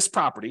buying this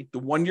property, the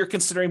one you're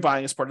considering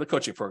buying as part of the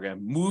coaching program,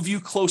 move you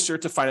closer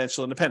to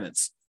financial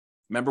independence?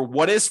 Remember,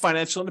 what is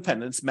financial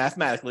independence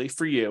mathematically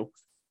for you?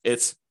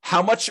 It's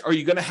how much are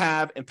you going to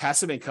have in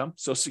passive income,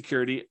 Social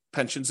Security,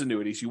 pensions,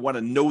 annuities. You want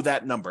to know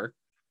that number.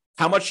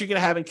 How much you're going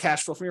to have in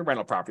cash flow from your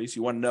rental properties.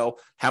 You want to know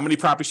how many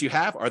properties you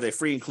have. Are they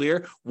free and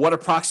clear? What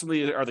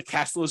approximately are the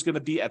cash flows going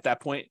to be at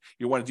that point?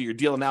 You want to do your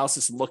deal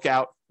analysis and look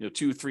out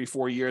 2, 3,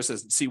 4 years and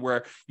see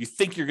where you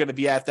think you're going to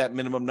be at that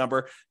minimum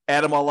number.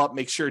 Add them all up,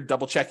 make sure,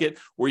 double check it,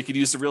 or you could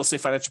use the Real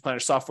Estate Financial Planner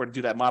software to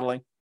do that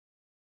modeling.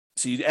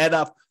 So you add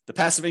up the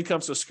passive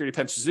income, Social Security,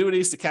 pensions,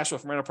 annuities, the cash flow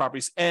from rental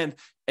properties, and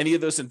any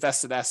of those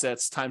invested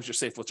assets times your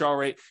safe withdrawal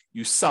rate.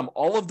 You sum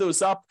all of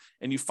those up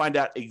and you find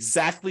out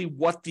exactly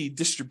what the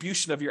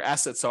distribution of your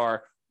assets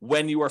are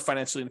when you are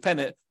financially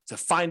independent to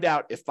find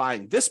out if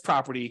buying this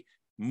property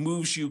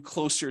moves you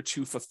closer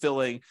to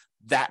fulfilling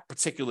that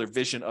particular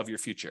vision of your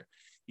future.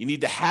 You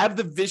need to have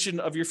the vision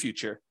of your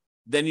future.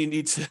 Then you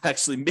need to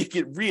actually make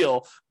it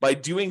real by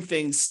doing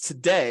things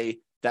today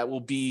that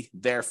will be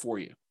there for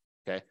you.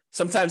 Okay.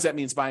 Sometimes that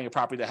means buying a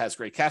property that has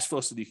great cash flow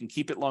so that you can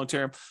keep it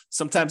long-term.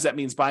 Sometimes that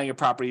means buying a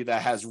property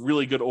that has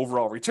really good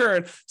overall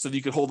return so that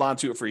you can hold on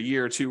to it for a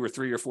year or 2 or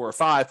 3 or 4 or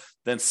 5,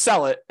 then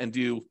sell it and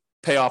do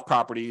pay off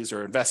properties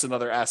or invest in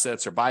other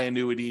assets or buy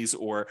annuities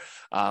or,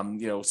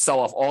 sell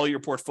off all your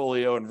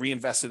portfolio and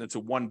reinvest it into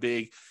one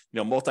big,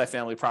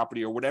 multifamily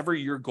property or whatever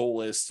your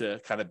goal is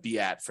to kind of be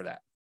at for that.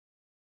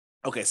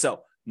 Okay.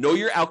 So know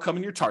your outcome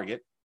and your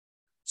target.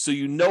 So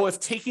you know if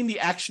taking the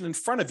action in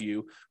front of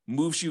you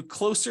moves you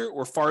closer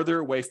or farther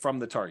away from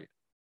the target.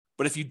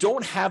 But if you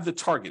don't have the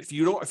target, if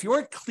you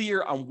aren't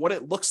clear on what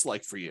it looks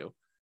like for you,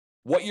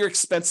 what your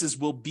expenses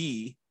will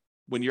be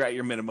when you're at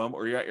your minimum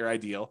or you're at your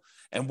ideal,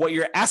 and what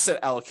your asset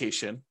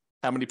allocation,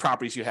 how many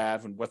properties you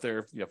have and what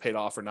they're paid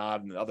off or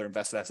not, and other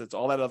invested assets,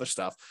 all that other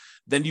stuff,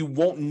 then you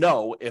won't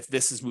know if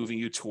this is moving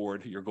you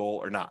toward your goal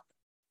or not.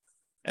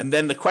 And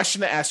then the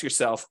question to ask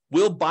yourself,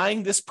 will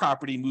buying this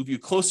property move you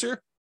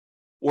closer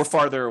or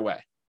farther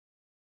away?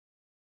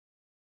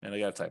 And I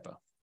got a typo.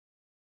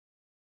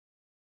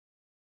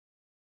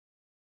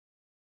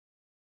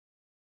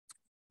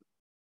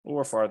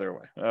 Or farther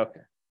away.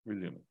 Okay,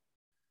 resuming.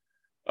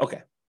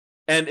 Okay.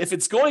 And if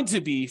it's going to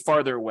be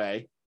farther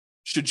away,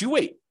 should you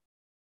wait?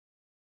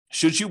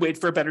 Should you wait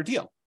for a better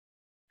deal?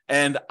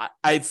 And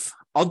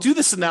I'll do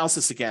this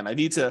analysis again.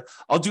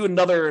 I'll do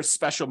another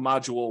special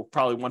module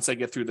probably once I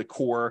get through the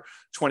core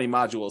 20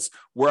 modules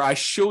where I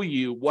show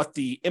you what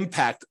the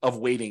impact of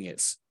waiting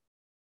is.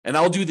 And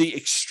I'll do the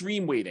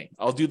extreme waiting.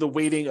 I'll do the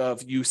waiting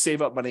of you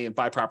save up money and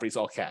buy properties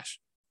all cash.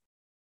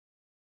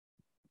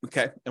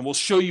 Okay. And we'll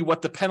show you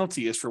what the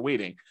penalty is for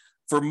waiting.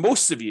 For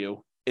most of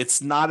you,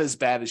 it's not as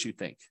bad as you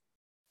think.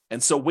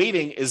 And so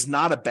waiting is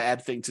not a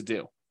bad thing to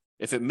do.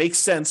 If it makes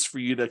sense for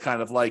you to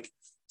kind of like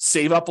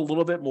save up a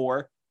little bit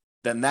more,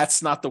 then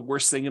that's not the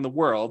worst thing in the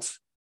world.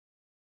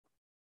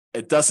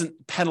 It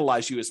doesn't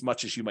penalize you as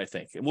much as you might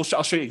think. And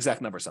I'll show you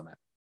exact numbers on that.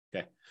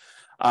 Okay.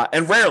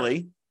 And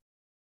rarely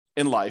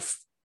in life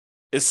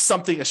is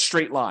something a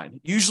straight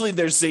line. Usually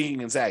there's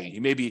zigging and zagging.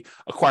 You may be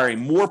acquiring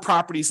more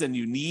properties than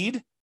you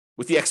need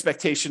with the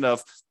expectation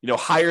of,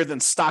 higher than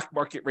stock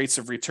market rates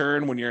of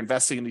return when you're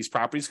investing in these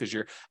properties because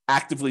you're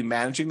actively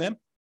managing them.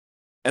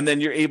 And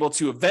then you're able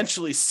to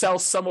eventually sell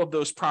some of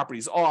those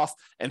properties off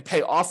and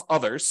pay off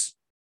others,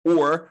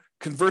 or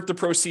convert the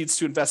proceeds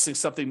to investing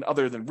something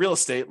other than real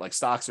estate, like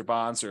stocks or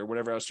bonds or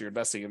whatever else you're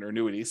investing in, or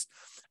annuities,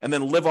 and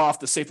then live off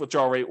the safe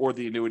withdrawal rate or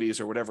the annuities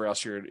or whatever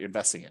else you're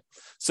investing in.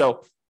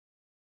 So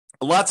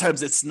a lot of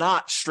times it's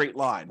not straight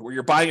line where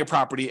you're buying a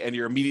property and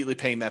you're immediately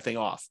paying that thing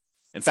off.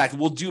 In fact,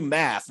 we'll do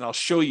math and I'll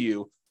show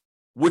you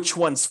which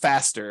one's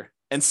faster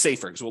and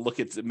safer, because we'll look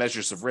at the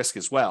measures of risk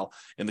as well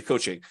in the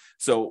coaching.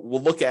 So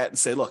we'll look at and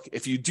say, look,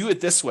 if you do it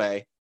this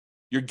way,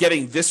 you're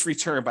getting this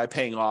return by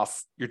paying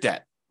off your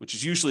debt, which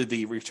is usually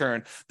the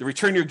return. The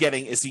return you're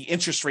getting is the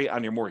interest rate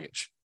on your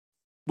mortgage,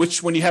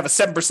 which when you have a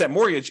 7%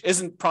 mortgage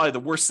isn't probably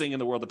the worst thing in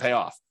the world to pay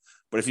off.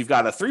 But if you've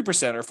got a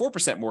 3% or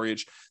 4%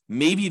 mortgage,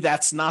 maybe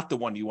that's not the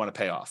one you want to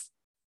pay off.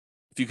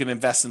 If you can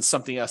invest in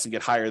something else and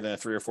get higher than a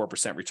 3 or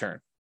 4%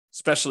 return,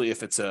 especially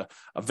if it's a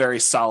very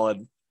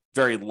solid,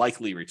 very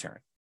likely return.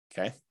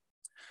 Okay.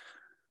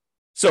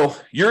 So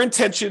your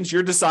intentions,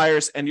 your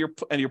desires, and your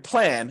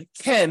plan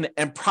can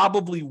and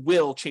probably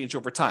will change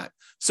over time.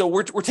 So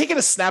we're taking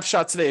a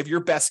snapshot today of your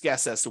best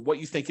guess as to what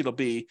you think it'll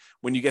be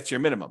when you get to your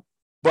minimum.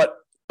 But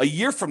a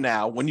year from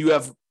now, when you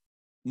have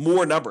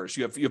more numbers,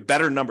 you have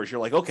better numbers, you're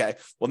like, okay,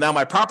 well, now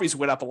my properties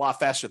went up a lot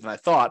faster than I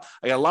thought.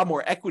 I got a lot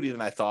more equity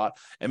than I thought.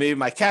 And maybe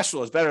my cash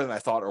flow is better than I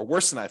thought or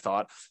worse than I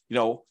thought.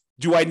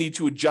 Do I need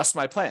to adjust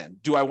my plan?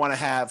 Do I want to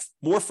have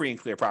more free and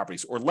clear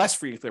properties or less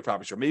free and clear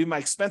properties? Or maybe my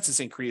expenses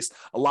increased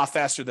a lot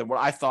faster than what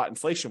I thought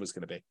inflation was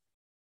going to be.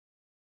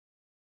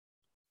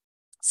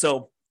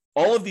 So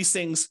all of these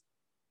things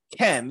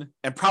can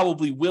and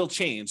probably will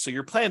change. So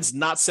your plan's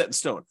not set in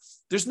stone.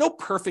 There's no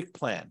perfect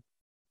plan,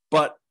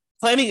 but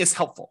planning is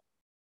helpful.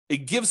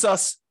 It gives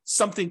us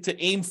something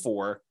to aim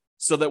for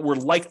so that we're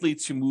likely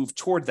to move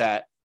toward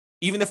that,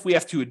 even if we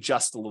have to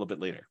adjust a little bit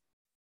later.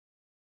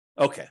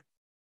 Okay.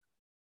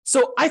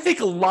 So I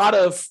think a lot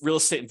of real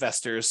estate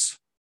investors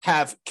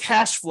have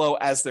cash flow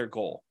as their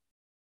goal.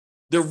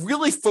 They're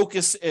really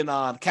focused in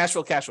on cash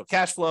flow, cash flow,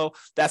 cash flow.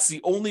 That's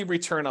the only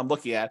return I'm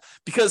looking at,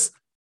 because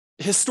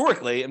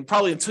historically, and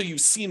probably until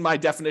you've seen my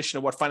definition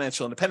of what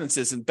financial independence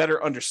is and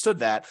better understood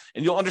that,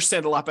 and you'll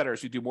understand a lot better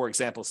as we do more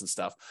examples and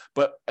stuff.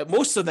 But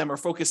most of them are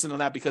focusing on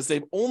that because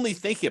they only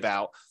think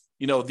about,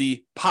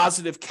 the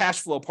positive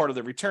cash flow part of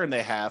the return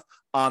they have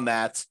on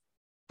that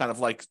kind of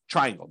like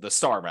triangle, the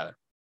star rather.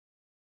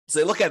 So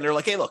they look at it and they're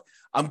like, hey, look,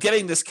 I'm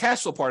getting this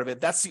cash flow part of it.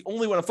 That's the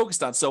only one I'm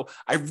focused on. So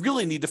I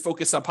really need to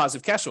focus on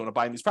positive cash flow when I'm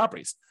buying these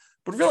properties.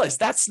 But realize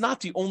that's not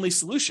the only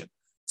solution.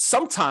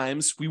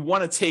 Sometimes we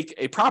want to take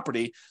a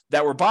property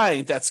that we're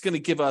buying that's going to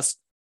give us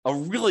a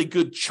really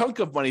good chunk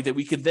of money that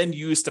we could then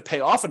use to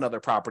pay off another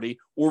property,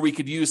 or we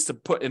could use to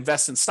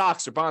invest in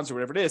stocks or bonds or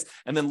whatever it is,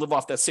 and then live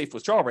off that safe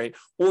withdrawal rate,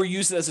 or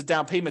use it as a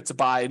down payment to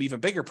buy an even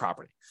bigger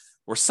property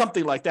or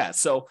something like that.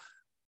 So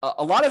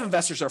a lot of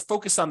investors are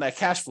focused on that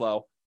cash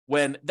flow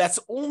when that's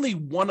only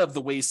one of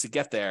the ways to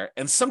get there.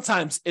 And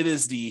sometimes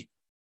it's the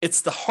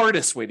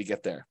hardest way to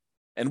get there.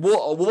 And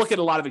we'll look at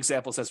a lot of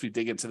examples as we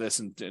dig into this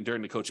and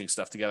during the coaching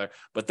stuff together,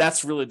 but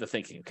that's really the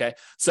thinking. Okay.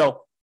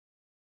 So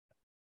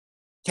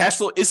cash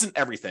flow isn't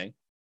everything.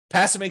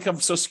 Passive income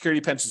from Social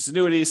Security, pensions,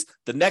 annuities,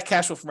 the net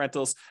cash flow from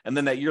rentals, and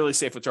then that yearly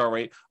safe withdrawal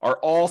rate are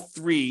all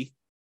 3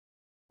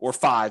 or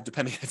 5,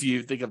 depending if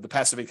you think of the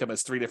passive income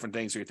as 3 different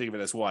things or you think of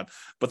it as one,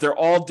 but they're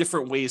all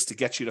different ways to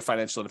get you to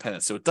financial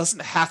independence. So it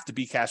doesn't have to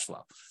be cash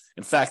flow.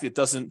 In fact,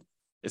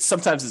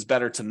 sometimes it's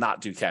better to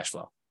not do cash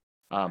flow.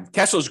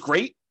 Cash flow is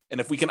great. And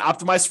if we can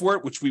optimize for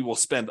it, which we will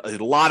spend a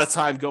lot of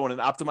time going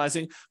and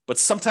optimizing, but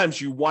sometimes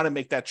you want to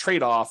make that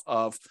trade-off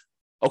of,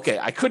 okay,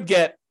 I could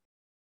get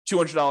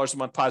 $200 a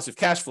month positive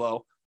cash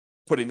flow,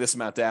 putting this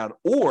amount down,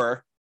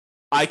 or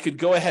I could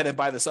go ahead and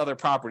buy this other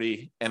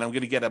property and I'm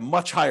going to get a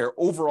much higher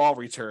overall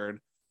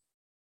return.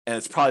 And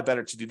it's probably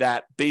better to do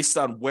that based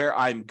on where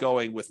I'm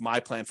going with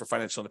my plan for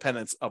financial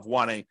independence of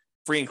wanting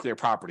free and clear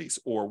properties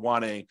or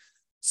wanting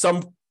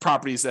some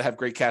properties that have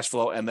great cash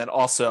flow and then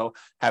also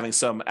having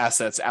some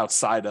assets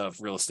outside of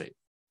real estate.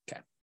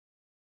 Okay.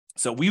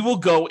 So we will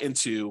go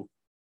into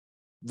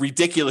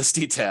ridiculous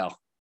detail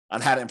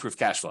on how to improve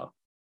cash flow.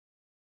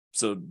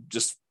 So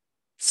just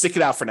stick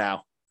it out for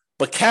now.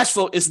 But cash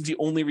flow isn't the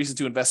only reason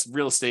to invest in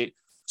real estate.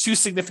 2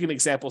 significant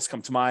examples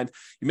come to mind.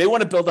 You may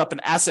want to build up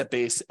an asset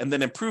base and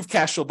then improve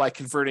cash flow by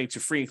converting to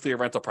free and clear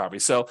rental property.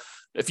 So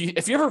if you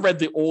ever read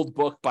the old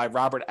book by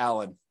Robert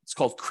Allen, it's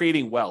called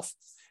Creating Wealth.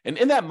 And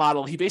in that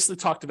model, he basically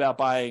talked about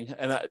buying,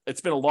 and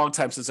it's been a long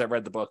time since I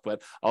read the book,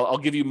 but I'll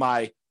give you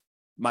my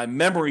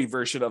memory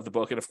version of the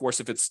book. And of course,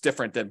 if it's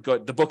different, then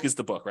the book is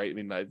the book, right? I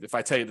mean, if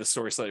I tell you the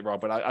story slightly wrong,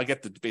 but I'll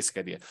get the basic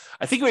idea.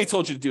 I think what he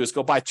told you to do is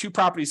go buy 2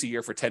 properties a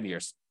year for 10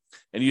 years.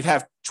 And you'd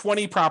have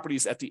 20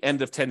 properties at the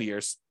end of 10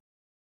 years.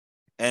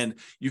 And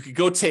you could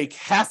go take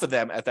half of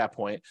them at that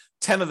point,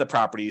 10 of the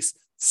properties,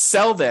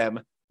 sell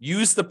them,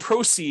 use the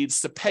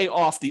proceeds to pay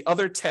off the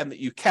other 10 that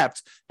you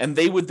kept, and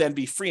they would then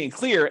be free and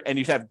clear, and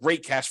you'd have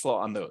great cash flow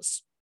on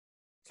those.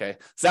 Okay,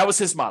 so that was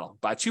his model.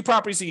 Buy 2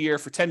 properties a year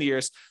for 10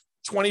 years,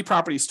 20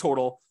 properties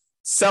total,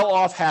 sell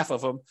off half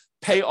of them,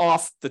 pay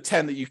off the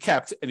 10 that you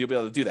kept, and you'll be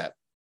able to do that.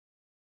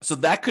 So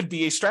that could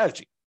be a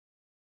strategy.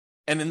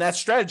 And in that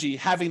strategy,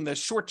 having the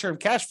short-term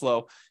cash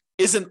flow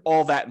isn't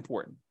all that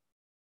important.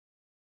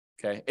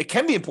 Okay, it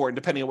can be important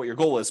depending on what your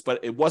goal is,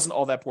 but it wasn't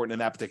all that important in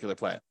that particular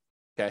plan.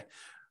 Okay,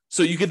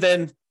 so you could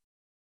then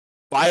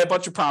buy a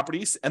bunch of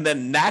properties and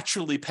then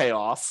naturally pay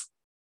off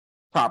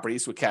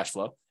properties with cash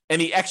flow.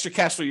 Any extra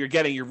cash flow you're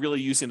getting, you're really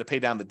using to pay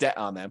down the debt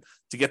on them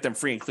to get them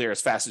free and clear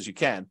as fast as you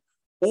can.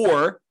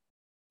 Or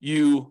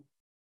you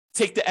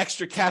take the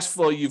extra cash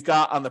flow you've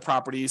got on the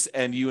properties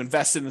and you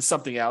invest it in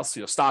something else,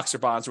 stocks or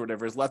bonds or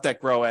whatever, let that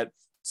grow at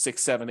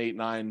 6, 7, 8,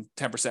 9,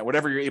 10%,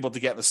 whatever you're able to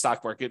get in the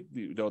stock market,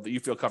 that you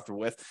feel comfortable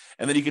with.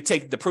 And then you could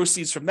take the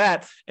proceeds from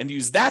that and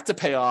use that to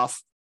pay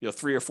off,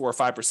 3 or 4 or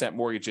 5%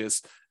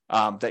 mortgages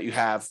that you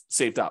have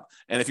saved up.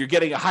 And if you're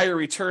getting a higher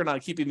return on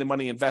keeping the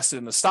money invested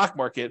in the stock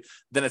market,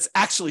 then it's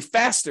actually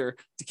faster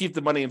to keep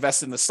the money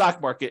invested in the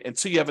stock market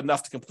until you have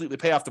enough to completely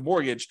pay off the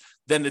mortgage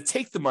than to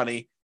take the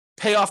money,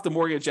 pay off the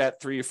mortgage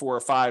at 3 or 4 or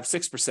 5,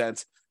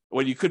 6%,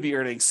 when you could be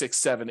earning 6,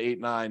 7,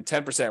 8, 9,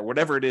 10%,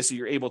 whatever it is that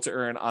you're able to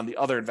earn on the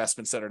other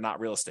investments that are not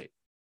real estate.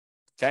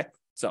 Okay.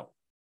 So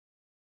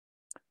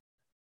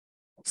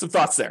some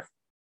thoughts there.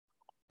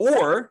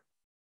 Or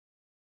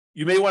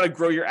you may want to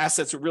grow your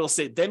assets with real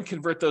estate, then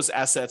convert those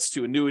assets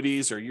to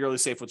annuities or yearly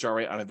safe withdrawal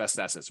rate on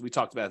invested assets. We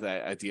talked about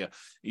that idea.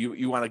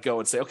 You want to go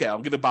and say, okay, I'm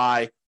going to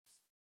buy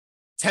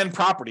 10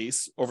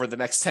 properties over the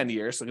next 10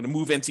 years. So I'm going to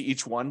move into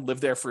each one,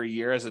 live there for a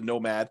year as a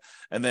nomad,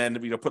 and then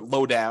put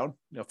low down,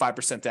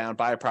 5% down,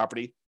 buy a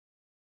property,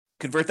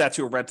 convert that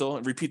to a rental,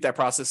 and repeat that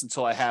process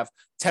until I have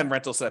 10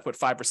 rentals that I put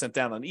 5%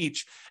 down on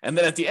each. And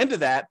then at the end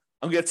of that,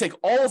 I'm going to take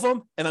all of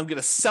them and I'm going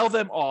to sell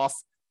them off,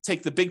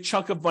 take the big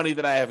chunk of money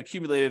that I have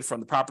accumulated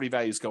from the property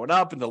values going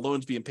up and the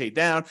loans being paid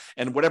down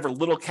and whatever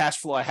little cash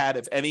flow I had,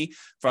 if any,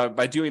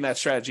 by doing that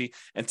strategy,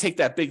 and take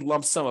that big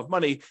lump sum of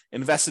money,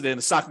 invest it in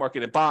the stock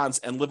market and bonds,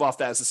 and live off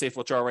that as a safe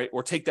withdrawal rate,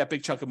 or take that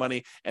big chunk of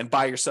money and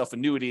buy yourself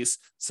annuities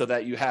so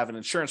that you have an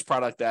insurance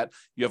product that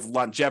you have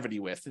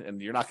longevity with,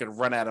 and you're not going to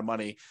run out of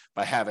money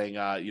by having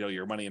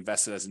your money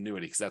invested as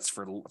annuity, because that's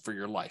for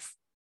your life,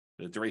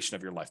 the duration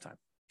of your lifetime.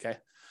 Okay.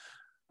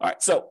 All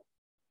right. So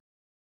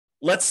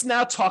let's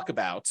now talk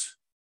about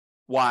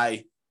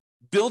why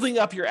building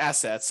up your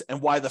assets and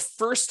why the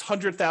first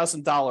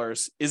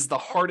 $100,000 is the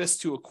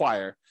hardest to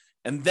acquire.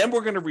 And then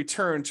we're going to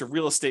return to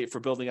real estate for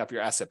building up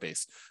your asset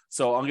base.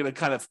 So I'm going to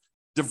kind of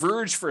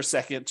diverge for a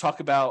second, talk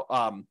about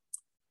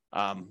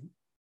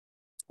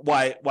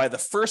why the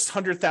first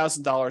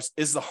 $100,000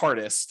 is the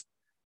hardest.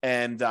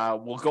 And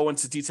we'll go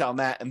into detail on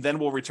that, and then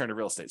we'll return to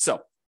real estate.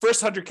 So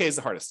first 100K is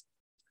the hardest.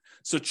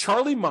 So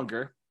Charlie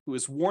Munger, who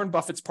is Warren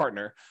Buffett's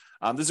partner,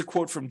 there's a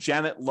quote from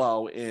Janet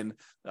Lowe in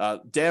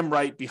Damn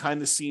Right,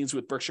 Behind the Scenes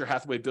with Berkshire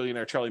Hathaway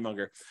billionaire Charlie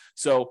Munger.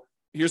 So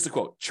here's the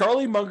quote.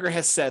 Charlie Munger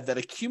has said that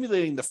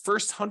accumulating the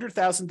first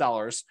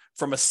 $100,000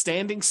 from a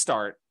standing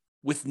start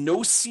with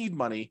no seed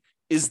money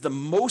is the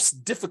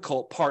most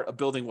difficult part of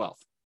building wealth.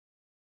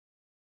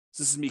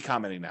 So this is me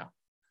commenting now.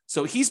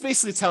 So he's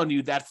basically telling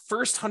you that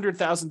first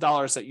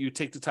 $100,000 that you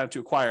take the time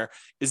to acquire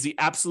is the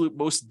absolute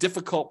most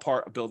difficult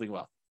part of building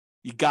wealth.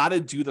 You got to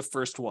do the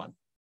first one.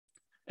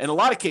 In a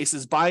lot of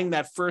cases, buying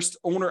that first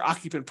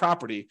owner-occupant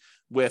property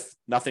with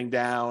nothing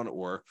down,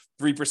 or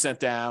 3%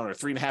 down, or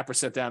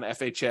 3.5% down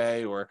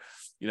FHA, or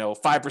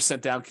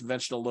 5% down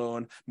conventional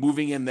loan,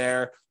 moving in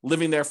there,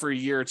 living there for a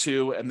year or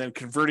two, and then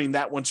converting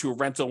that one to a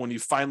rental when you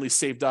finally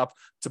saved up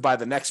to buy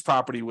the next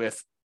property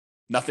with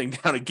nothing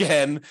down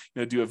again,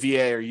 do a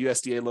VA or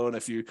USDA loan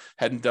if you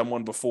hadn't done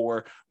one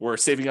before, or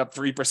saving up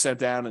 3%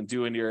 down and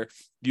doing your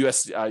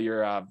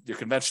your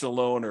conventional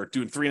loan, or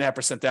doing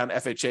 3.5% down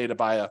FHA to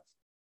buy a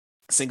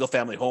single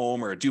family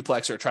home or a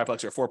duplex or a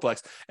triplex or a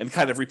fourplex, and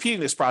kind of repeating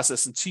this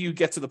process until you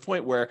get to the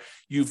point where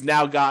you've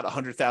now got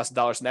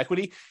 $100,000 in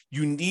equity.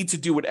 You need to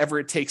do whatever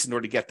it takes in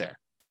order to get there.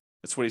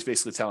 That's what he's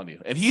basically telling you.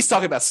 And he's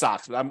talking about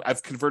stocks, but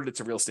I've converted it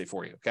to real estate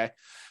for you. Okay.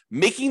 I'm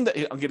going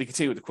to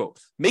continue with the quote.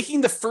 Making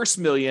the first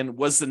million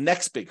was the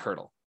next big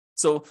hurdle.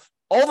 So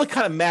all the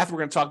kind of math we're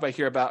going to talk about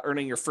here about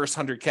earning your first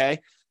 100K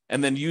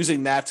and then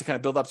using that to kind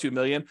of build up to $1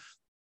 million,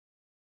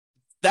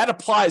 that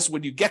applies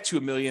when you get to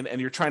 $1 million and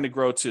you're trying to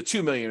grow to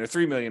 2 million or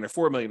 3 million or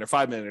 4 million or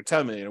 5 million or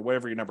 10 million or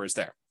whatever your number is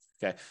there.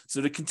 Okay.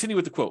 So to continue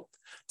with the quote,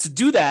 to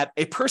do that,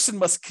 a person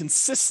must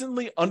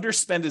consistently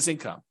underspend his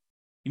income.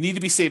 You need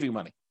to be saving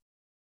money.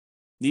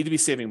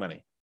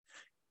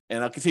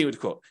 And I'll continue with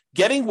the quote.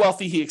 Getting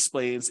wealthy, he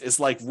explains, is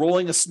like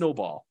rolling a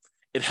snowball.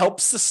 It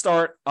helps to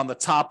start on the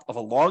top of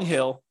a long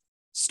hill,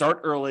 start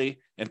early,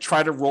 and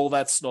try to roll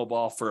that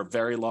snowball for a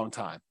very long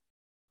time.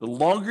 The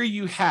longer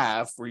you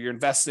have where you're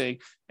investing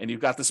and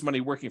you've got this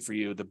money working for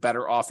you, the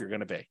better off you're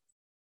going to be.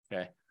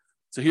 Okay.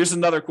 So here's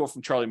another quote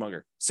from Charlie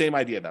Munger. Same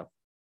idea though.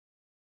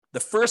 The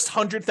first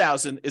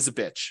 100,000 is a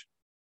bitch,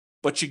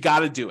 but you got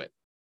to do it.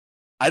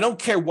 I don't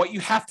care what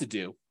you have to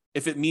do.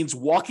 If it means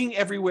walking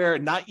everywhere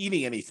and not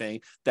eating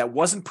anything that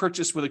wasn't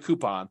purchased with a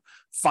coupon,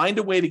 find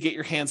a way to get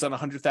your hands on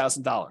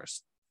 $100,000.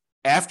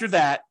 After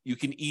that, you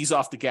can ease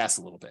off the gas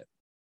a little bit.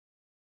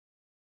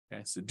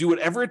 Okay. So do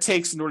whatever it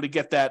takes in order to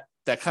get that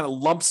kind of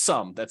lump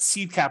sum, that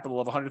seed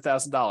capital of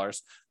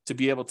 $100,000 to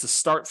be able to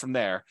start from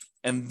there.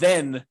 And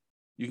then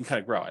you can kind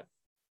of grow it.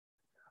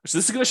 So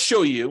this is going to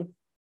show you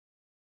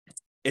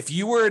if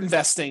you were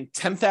investing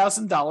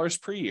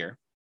 $10,000 per year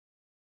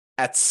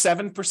at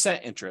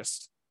 7%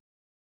 interest,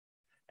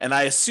 and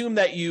I assume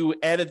that you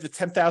added the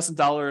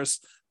 $10,000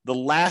 the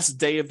last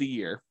day of the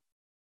year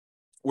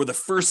or the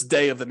first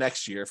day of the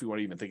next year, if you want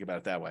to even think about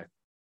it that way.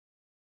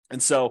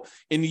 And so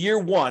in year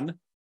one,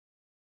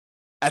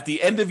 at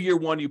the end of year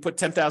one, you put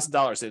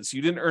 $10,000 in. So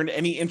you didn't earn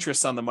any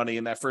interest on the money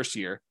in that first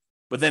year.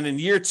 But then in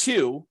year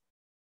two,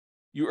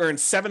 you earned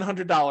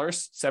 $700,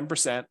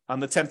 7% on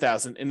the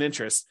 $10,000 in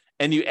interest,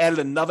 and you added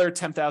another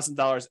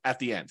 $10,000 at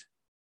the end.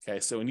 Okay,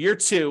 so in year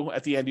two,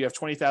 at the end, you have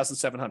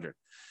 $20,700.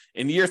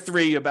 In year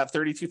three, you have about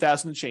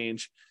 $32,000 and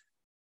change.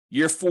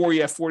 Year four,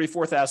 you have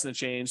 $44,000 and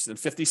change. Then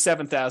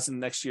 $57,000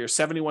 next year,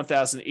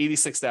 $71,000,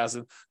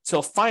 $86,000,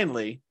 till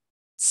finally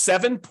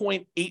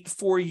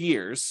 7.84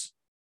 years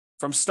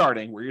from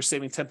starting, where you're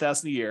saving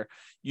 $10,000 a year,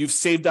 you've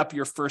saved up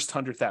your first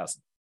 $100,000.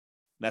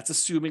 That's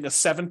assuming a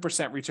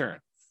 7% return.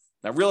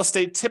 Now, real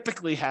estate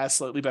typically has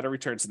slightly better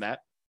returns than that.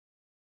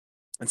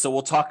 And so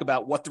we'll talk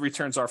about what the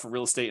returns are for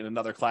real estate in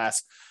another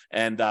class,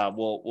 and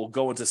we'll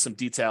go into some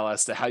detail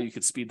as to how you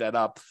can speed that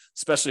up,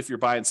 especially if you're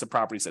buying some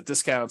properties at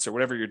discounts or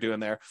whatever you're doing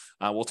there.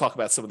 We'll talk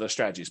about some of those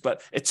strategies.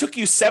 But it took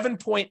you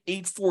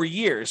 7.84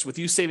 years with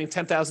you saving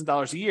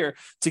 $10,000 a year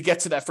to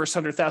get to that first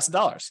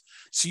 $100,000.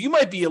 So you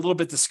might be a little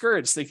bit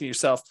discouraged, thinking to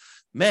yourself,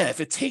 man,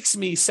 if it takes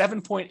me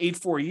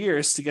 7.84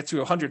 years to get to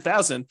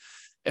 100,000,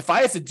 if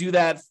I have to do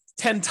that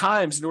 10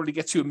 times in order to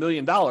get to $1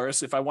 million,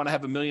 if I want to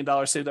have $1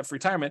 million saved up for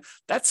retirement,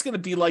 that's going to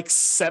be like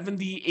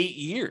 78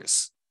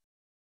 years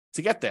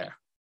to get there.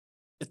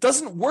 It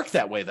doesn't work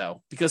that way,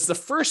 though, because the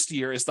first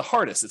year is the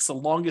hardest. It's the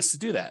longest to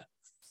do that.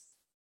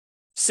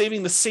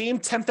 Saving the same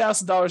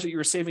 $10,000 that you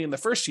were saving in the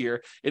first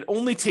year, it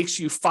only takes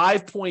you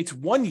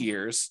 5.1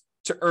 years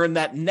to earn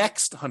that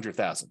next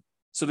 100,000.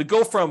 So to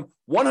go from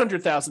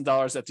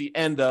 $100,000 at the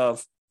end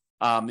of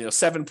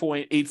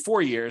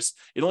 7.84 years,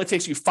 it only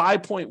takes you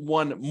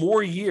 5.1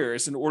 more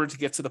years in order to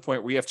get to the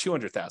point where you have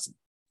 200,000.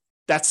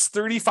 That's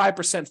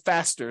 35%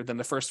 faster than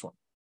the first one.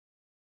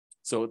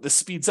 So this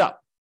speeds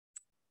up.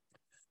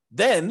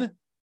 Then,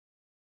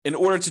 in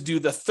order to do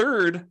the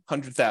third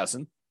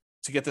 100,000,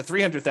 to get the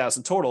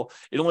 300,000 total,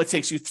 it only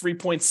takes you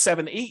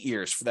 3.78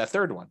 years for that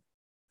third one.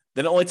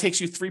 Then it only takes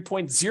you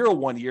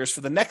 3.01 years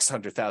for the next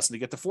 100,000 to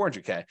get to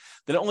 400K.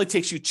 Then it only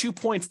takes you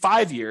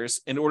 2.5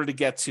 years in order to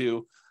get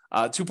to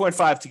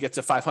 2.5 to get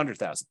to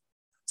 500,000.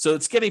 So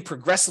it's getting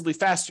progressively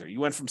faster. You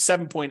went from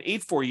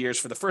 7.84 years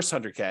for the first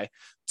 100K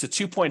to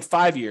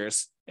 2.5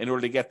 years in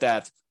order to get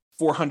that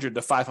 400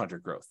 to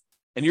 500 growth.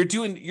 And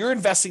you're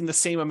investing the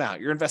same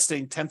amount. You're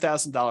investing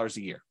 $10,000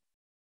 a year.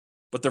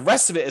 But the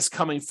rest of it is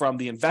coming from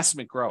the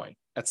investment growing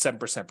at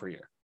 7% per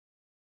year.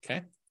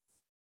 Okay.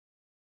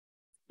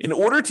 In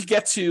order to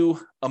get to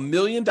 $1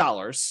 million,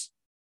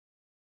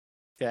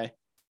 okay,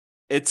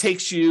 it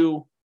takes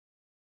you,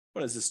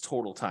 what is this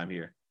total time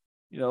here?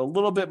 A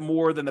little bit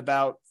more than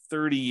about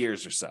 30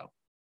 years or so.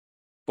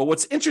 But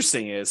what's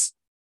interesting is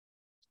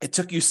it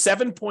took you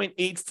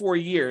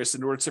 7.84 years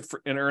in order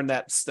to earn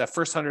that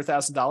first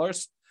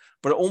 $100,000,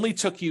 but it only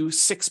took you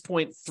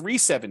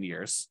 6.37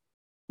 years,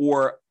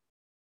 or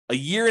a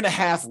year and a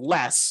half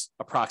less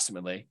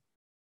approximately,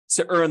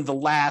 to earn the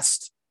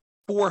last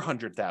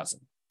 400,000.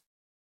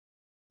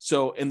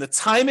 So in the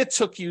time it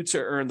took you to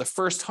earn the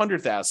first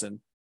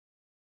 100,000,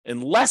 in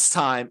less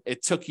time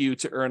it took you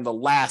to earn the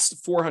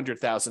last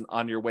 400,000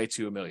 on your way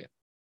to $1 million.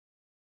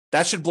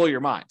 That should blow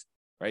your mind,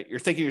 right? You're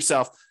thinking to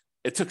yourself,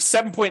 it took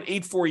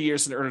 7.84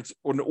 years in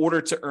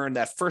order to earn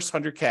that first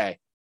 100K,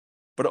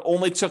 but it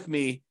only took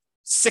me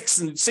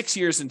 6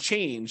 years and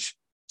change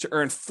to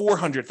earn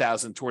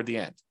 400,000 toward the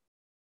end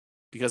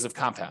because of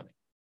compounding.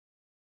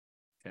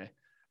 Okay.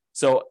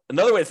 So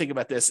another way to think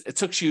about this, it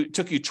took you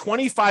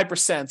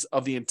 25%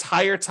 of the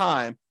entire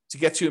time to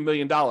get to $1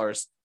 million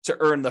to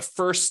earn the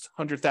first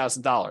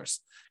 $100,000.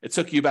 It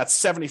took you about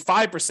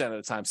 75% of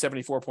the time,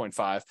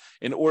 74.5,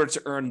 in order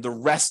to earn the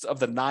rest of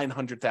the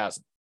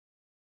 900,000.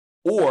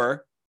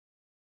 Or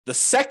the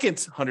second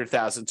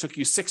 100,000 took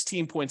you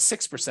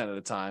 16.6% of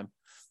the time.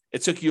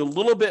 It took you a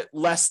little bit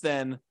less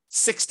than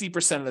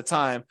 60% of the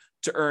time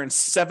to earn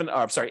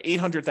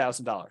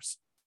 $800,000,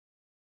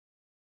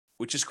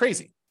 which is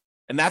crazy.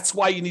 And that's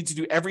why you need to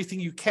do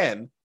everything you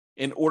can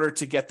in order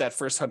to get that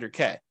first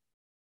 100K.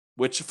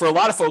 Which for a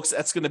lot of folks,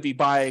 that's going to be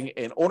buying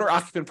an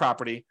owner-occupant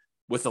property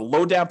with a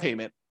low down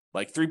payment,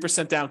 like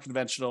 3% down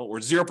conventional or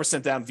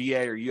 0% down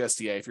VA or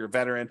USDA if you're a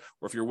veteran,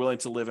 or if you're willing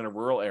to live in a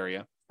rural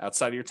area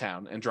outside of your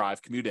town and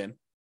commute in,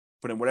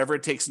 put in whatever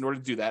it takes in order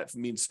to do that. If it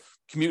means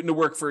commuting to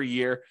work for a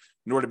year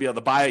in order to be able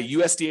to buy a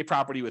USDA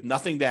property with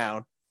nothing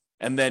down,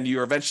 and then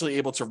you're eventually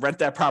able to rent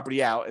that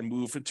property out and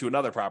move to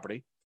another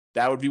property,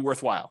 that would be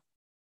worthwhile.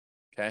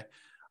 Okay.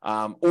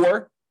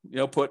 Or,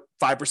 put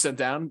 5%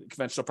 down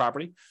conventional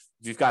property.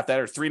 If you've got that,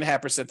 or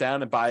 3.5%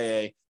 down and buy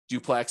a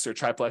duplex or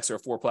triplex or a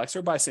fourplex,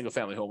 or buy a single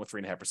family home with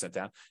 3.5%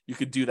 down, you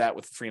could do that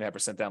with the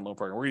 3.5% down loan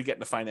program. We're going to get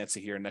into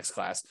financing here in next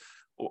class.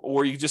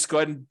 Or you just go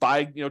ahead and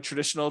buy,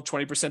 traditional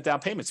 20% down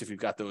payments if you've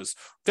got those,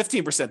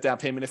 15% down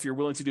payment if you're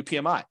willing to do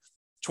PMI,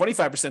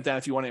 25% down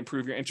if you want to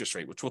improve your interest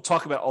rate, which we'll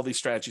talk about all these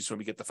strategies when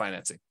we get the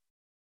financing.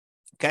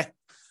 Okay.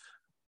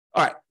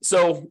 All right.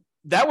 So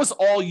that was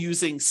all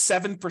using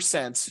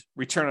 7%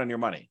 return on your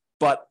money.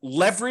 But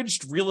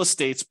leveraged real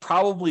estate's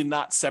probably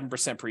not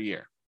 7% per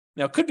year.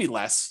 Now, it could be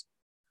less,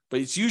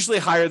 but it's usually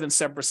higher than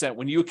 7%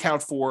 when you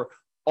account for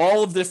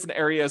all of the different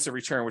areas of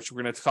return, which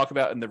we're going to talk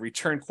about in the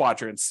return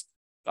quadrants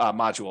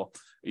module.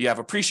 You have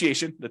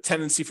appreciation, the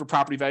tendency for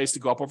property values to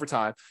go up over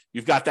time.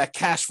 You've got that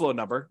cash flow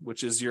number,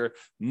 which is your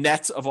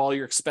net of all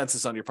your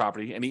expenses on your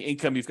property, any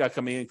income you've got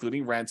coming in,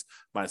 including rent,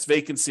 minus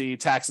vacancy,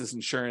 taxes,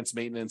 insurance,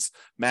 maintenance,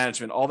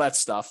 management, all that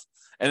stuff.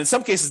 And in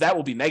some cases, that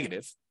will be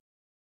negative.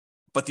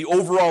 But the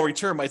overall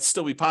return might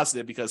still be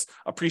positive because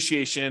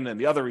appreciation and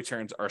the other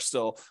returns are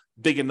still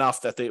big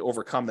enough that they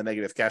overcome the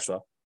negative cash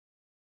flow.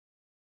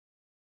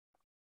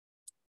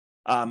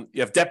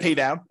 You have debt pay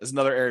down is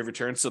another area of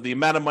return. So the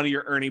amount of money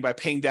you're earning by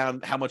paying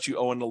down how much you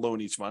owe on the loan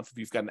each month, if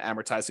you've got an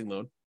amortizing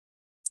loan.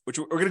 which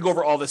we're going to go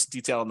over all this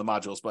detail in the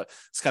modules, but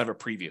it's kind of a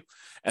preview.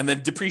 And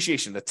then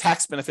depreciation, the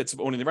tax benefits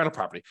of owning the rental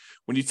property.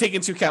 When you take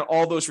into account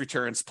all those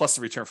returns, plus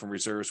the return from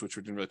reserves, which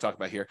we didn't really talk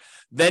about here,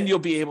 then you'll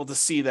be able to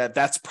see that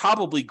that's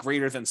probably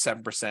greater than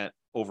 7%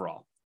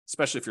 overall,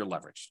 especially if you're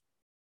leveraged.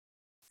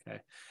 Okay.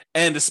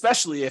 And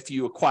especially if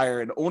you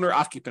acquire an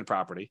owner-occupant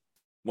property,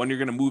 one you're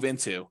going to move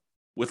into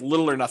with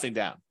little or nothing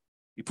down.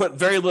 You put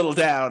very little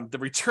down, the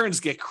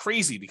returns get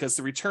crazy because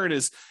the return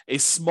is a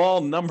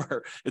small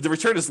number. The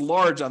return is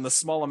large on the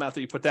small amount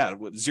that you put down,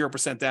 with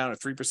 0% down or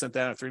 3%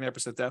 down or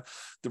 3.5% down.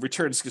 The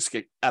returns just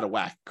get out of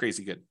whack,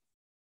 crazy good.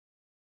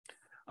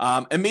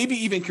 And maybe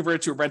even convert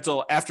it to a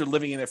rental after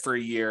living in it for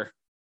a year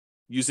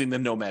using the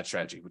nomad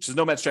strategy, which is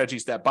nomad strategy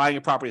is that buying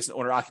a property as an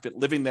owner occupant,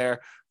 living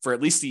there for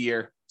at least a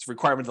year. It's a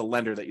requirement of the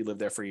lender that you live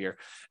there for a year.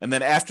 And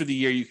then after the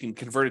year, you can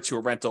convert it to a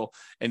rental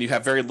and you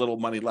have very little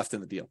money left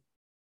in the deal.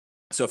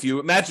 So if you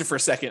imagine for a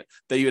second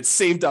that you had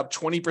saved up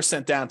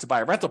 20% down to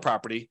buy a rental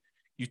property,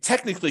 you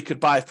technically could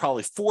buy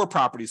probably 4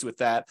 properties with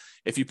that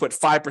if you put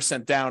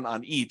 5% down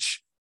on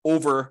each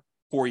over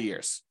 4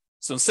 years.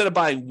 So instead of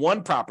buying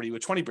one property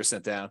with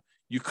 20% down,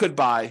 you could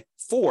buy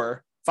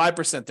 4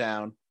 5%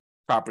 down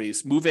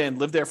properties, move in,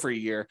 live there for a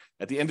year.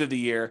 At the end of the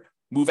year,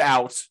 move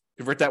out,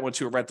 convert that one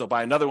to a rental,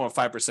 buy another one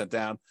 5%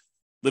 down,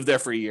 live there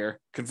for a year,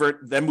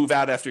 convert, then move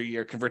out after a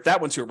year, convert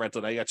that one to a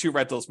rental. Now you got 2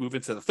 rentals, move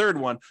into the third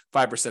one,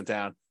 5%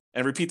 down,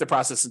 and repeat the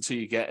process until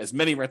you get as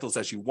many rentals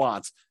as you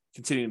want,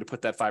 continuing to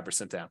put that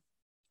 5% down.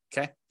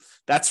 Okay.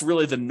 That's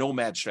really the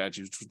nomad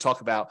strategy, which we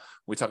talk about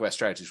when we talk about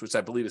strategies, which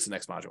I believe is the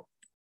next module.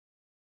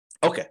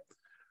 Okay.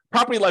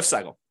 Property life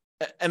cycle.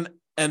 And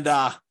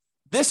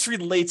this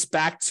relates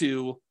back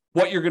to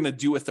what you're going to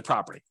do with the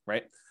property,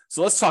 right?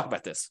 So let's talk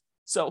about this.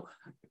 So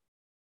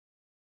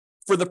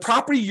for the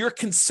property you're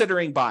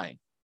considering buying,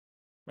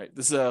 right?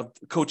 This is a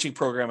coaching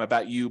program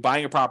about you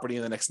buying a property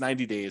in the next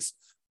 90 days.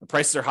 The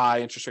prices are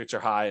high, interest rates are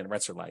high, and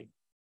rents are light.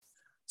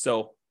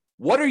 So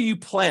what are you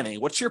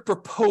planning? What's your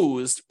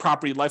proposed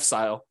property life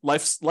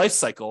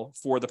cycle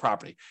for the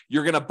property?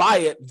 You're going to buy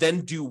it,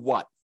 then do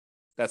what?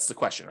 That's the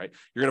question, right?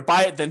 You're going to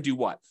buy it, then do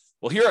what?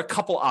 Well, here are a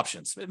couple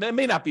options. It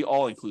may not be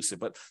all inclusive,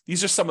 but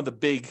these are some of the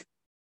big,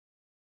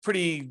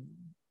 pretty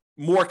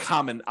more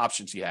common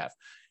options you have.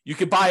 You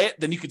could buy it,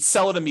 then you could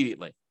sell it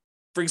immediately.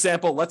 For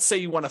example, let's say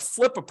you want to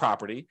flip a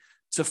property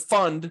to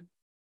fund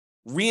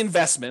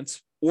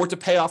reinvestment or to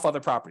pay off other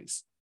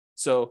properties.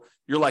 So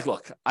you're like,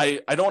 look, I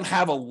don't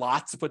have a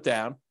lot to put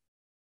down,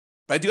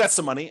 but I do got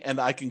some money and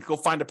I can go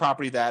find a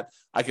property that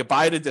I could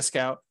buy at a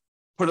discount,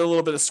 put a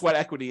little bit of sweat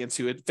equity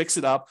into it, fix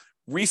it up,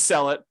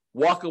 resell it,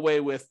 walk away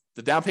with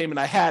the down payment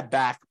I had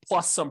back,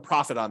 plus some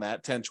profit on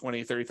that, $10,000,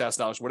 $20,000,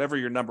 $30,000, whatever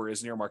your number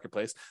is in your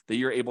marketplace that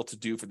you're able to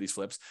do for these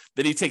flips.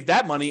 Then you take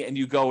that money and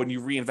you go and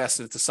you reinvest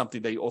it into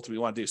something that you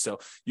ultimately want to do. So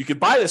you could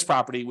buy this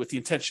property with the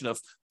intention of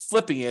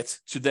flipping it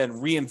to then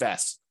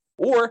reinvest.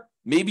 Or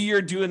maybe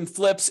you're doing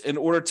flips in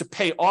order to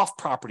pay off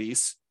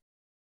properties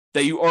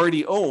that you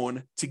already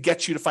own to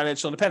get you to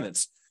financial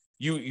independence.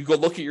 You go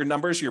look at your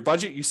numbers, your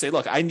budget, you say,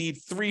 look, I need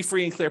 3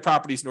 free and clear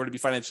properties in order to be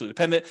financially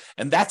independent.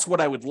 And that's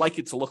what I would like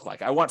it to look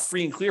like. I want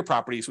free and clear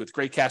properties with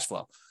great cash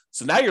flow.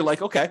 So now you're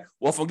like, okay,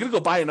 well, if I'm going to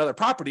go buy another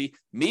property,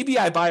 maybe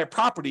I buy a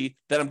property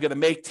that I'm going to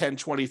make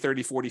 $10,000, $20,000,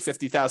 $30,000,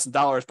 $40,000,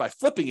 $50,000 by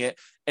flipping it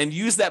and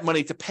use that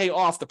money to pay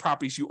off the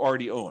properties you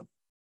already own.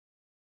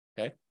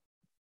 Okay.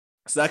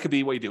 So that could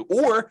be what you do.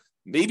 Or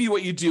maybe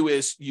what you do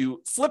is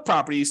you flip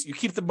properties, you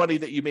keep the money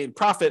that you made in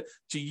profit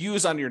to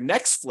use on your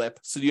next flip.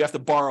 So you have to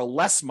borrow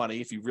less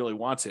money if you really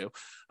want to,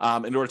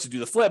 in order to do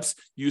the flips,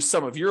 use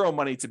some of your own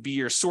money to be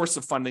your source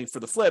of funding for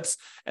the flips.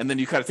 And then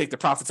you kind of take the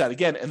profits out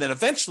again. And then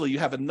eventually you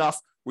have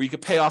enough where you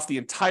could pay off the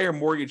entire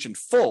mortgage in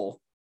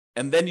full.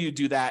 And then you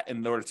do that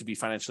in order to be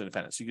financially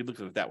independent. So you could look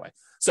at it that way.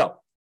 So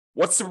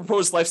what's the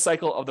proposed life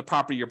cycle of the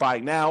property you're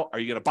buying now? Are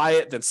you going to buy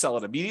it, then sell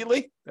it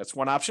immediately? That's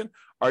one option.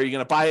 Are you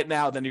going to buy it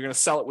now, then you're going to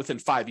sell it within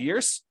 5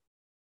 years?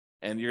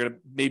 And you're going to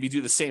maybe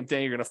do the same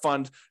thing. You're going to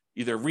fund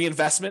either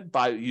reinvestment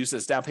by use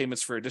as down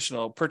payments for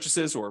additional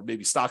purchases, or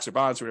maybe stocks or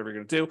bonds, or whatever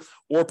you're going to do,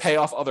 or pay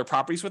off other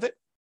properties with it.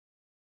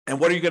 And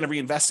what are you going to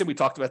reinvest in? We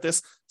talked about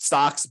this: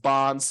 stocks,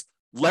 bonds,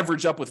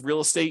 leverage up with real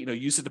estate,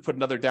 use it to put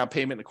another down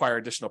payment and acquire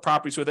additional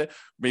properties with it.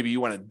 Maybe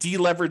you want to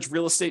deleverage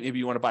real estate. Maybe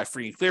you want to buy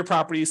free and clear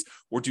properties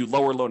or do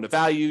lower loan to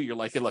value. You're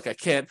like, hey, look,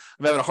 I'm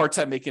having a hard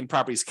time making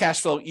properties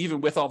cash flow,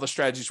 even with all the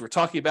strategies we're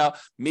talking about.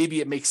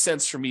 Maybe it makes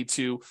sense for me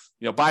to,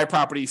 buy a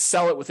property,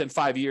 sell it within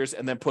 5 years,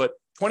 and then put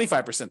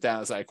 25%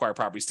 down as I acquire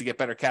properties to get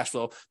better cash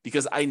flow,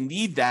 because I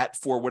need that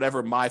for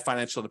whatever my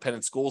financial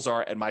independence goals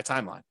are and my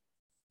timeline.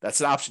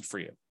 That's an option for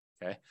you.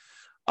 Okay.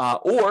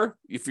 Or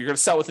if you're going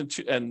to sell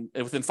within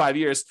 5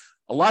 years,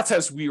 a lot of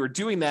times we were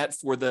doing that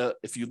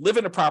if you live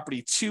in a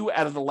property 2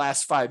 out of the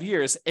last 5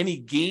 years, any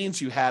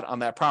gains you had on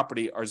that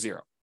property are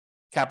zero.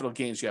 Capital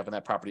gains you have on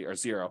that property are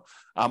zero,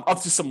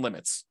 up to some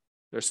limits.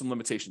 There's some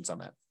limitations on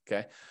that.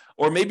 Okay.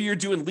 Or maybe you're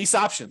doing lease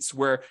options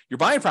where you're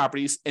buying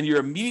properties and you're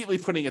immediately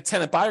putting a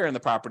tenant buyer in the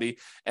property,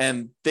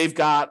 and they've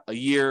got a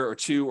year or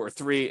 2 or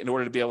 3 in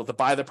order to be able to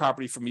buy the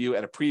property from you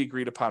at a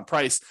pre-agreed upon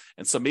price.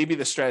 And so maybe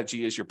the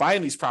strategy is you're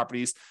buying these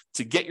properties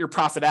to get your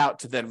profit out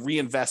to then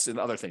reinvest in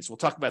other things. We'll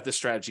talk about this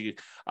strategy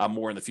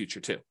more in the future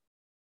too.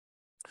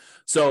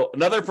 So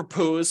another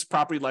proposed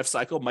property life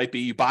cycle might be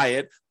you buy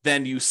it,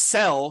 then you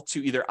sell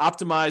to either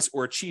optimize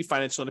or achieve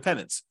financial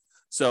independence.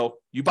 So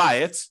you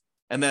buy it,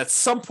 and then at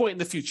some point in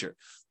the future,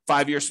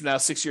 5 years from now,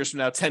 6 years from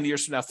now, 10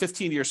 years from now,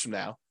 15 years from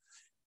now,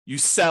 you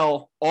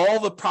sell all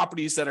the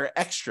properties that are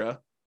extra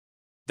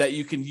that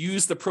you can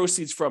use the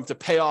proceeds from to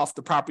pay off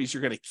the properties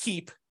you're going to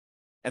keep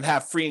and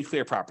have free and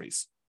clear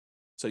properties.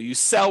 So you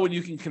sell when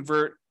you can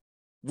convert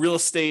real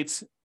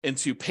estate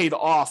into paid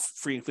off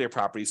free and clear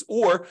properties.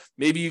 Or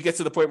maybe you get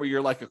to the point where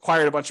you're like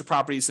acquired a bunch of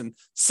properties, and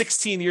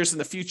 16 years in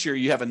the future,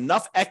 you have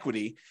enough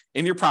equity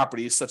in your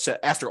properties such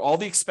that after all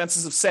the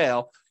expenses of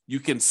sale, you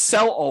can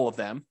sell all of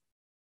them.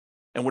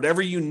 And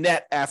whatever you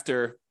net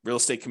after real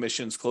estate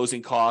commissions,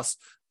 closing costs,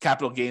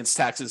 capital gains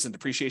taxes, and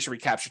depreciation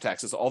recapture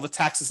taxes, all the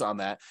taxes on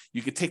that,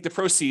 you can take the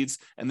proceeds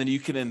and then you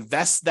can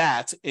invest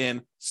that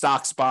in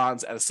stocks,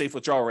 bonds at a safe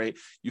withdrawal rate.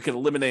 You can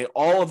eliminate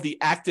all of the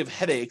active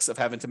headaches of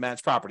having to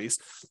manage properties,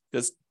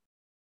 because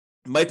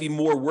it might be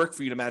more work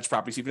for you to manage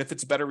properties, even if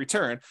it's a better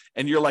return.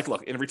 And you're like,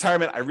 look, in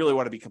retirement, I really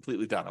want to be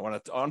completely done. I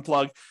want to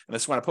unplug and I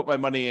just want to put my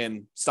money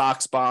in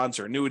stocks, bonds,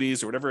 or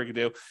annuities or whatever I can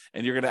do.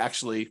 And you're going to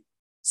actually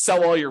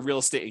sell all your real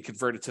estate and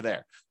convert it to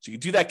there. So you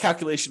can do that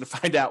calculation to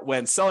find out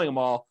when selling them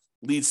all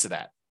leads to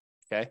that.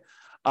 Okay.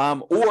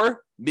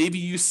 Or maybe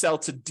you sell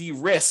to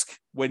de-risk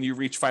when you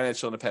reach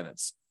financial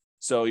independence.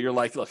 So you're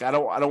like, look, I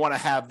don't want to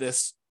have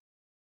this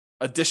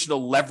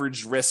additional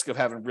leverage risk of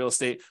having real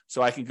estate,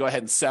 so I can go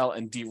ahead and sell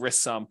and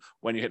de-risk some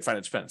when you hit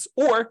financial independence.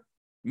 Or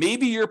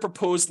maybe your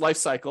proposed life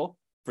cycle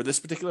for this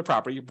particular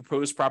property, your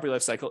proposed property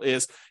life cycle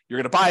is you're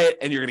going to buy it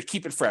and you're going to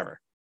keep it forever.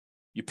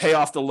 You pay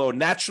off the loan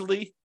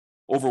naturally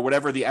over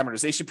whatever the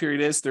amortization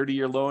period is,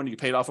 30-year loan, you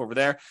pay it off over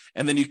there,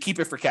 and then you keep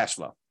it for cash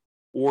flow.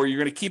 Or you're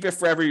going to keep it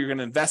forever, you're going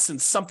to invest in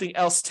something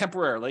else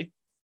temporarily.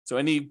 So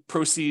any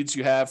proceeds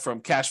you have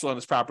from cash flow on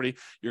this property,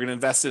 you're going to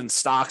invest in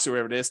stocks or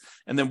whatever it is.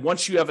 And then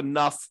once you have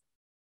enough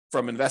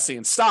from investing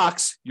in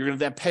stocks, you're going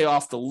to then pay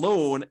off the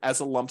loan as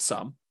a lump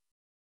sum.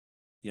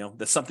 You know,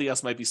 that something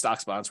else might be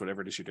stocks, bonds,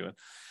 whatever it is you're doing.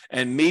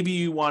 And maybe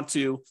you want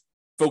to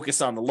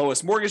focus on the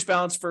lowest mortgage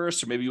balance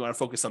first, or maybe you want to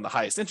focus on the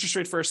highest interest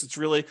rate first. It's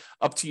really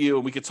up to you.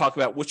 And we could talk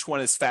about which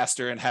one is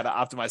faster and how to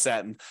optimize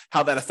that and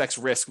how that affects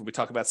risk when we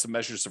talk about some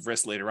measures of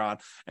risk later on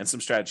and some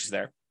strategies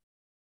there.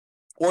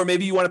 Or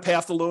maybe you want to pay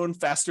off the loan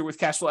faster with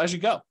cash flow as you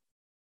go.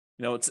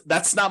 You know,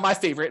 that's not my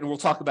favorite, and we'll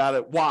talk about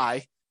it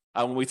why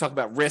when we talk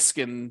about risk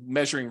and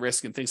measuring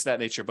risk and things of that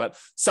nature. But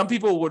some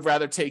people would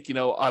rather take, you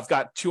know, I've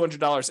got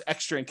 $200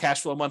 extra in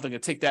cash flow a month. I'm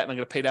going to take that and I'm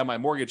going to pay down my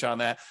mortgage on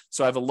that.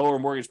 So I have a lower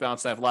mortgage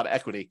balance and I have a lot of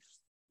equity.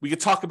 We could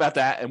talk about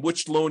that and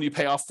which loan you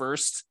pay off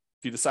first.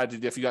 If you decide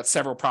to, if you got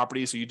several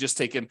properties, or you just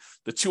taking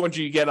the 200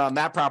 you get on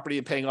that property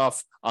and paying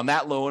off on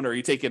that loan, or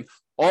you taking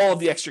all of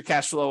the extra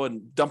cash flow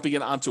and dumping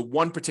it onto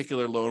one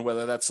particular loan,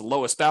 whether that's the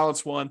lowest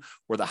balance one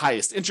or the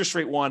highest interest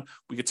rate one.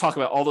 We could talk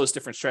about all those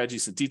different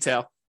strategies in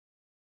detail.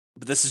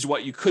 But this is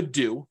what you could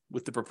do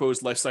with the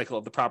proposed life cycle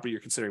of the property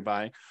you're considering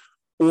buying.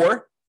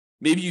 Or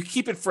maybe you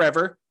keep it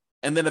forever,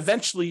 and then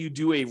eventually you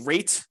do a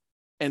rate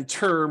and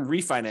term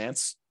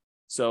refinance.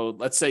 So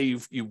let's say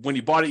you when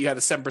you bought it, you had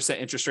a 7%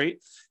 interest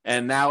rate,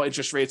 and now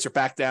interest rates are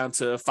back down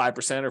to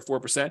 5% or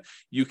 4%.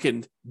 You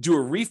can do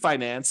a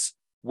refinance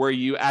where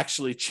you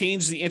actually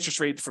change the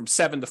interest rate from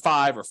 7 to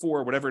 5 or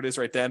 4, whatever it is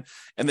right then,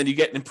 and then you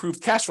get an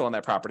improved cash flow on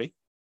that property.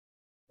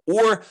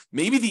 Or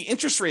maybe the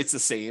interest rate's the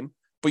same,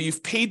 but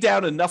you've paid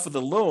down enough of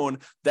the loan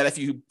that if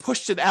you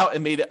pushed it out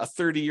and made it a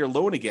 30-year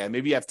loan again,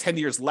 maybe you have 10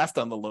 years left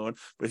on the loan,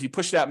 but if you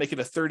push it out, make it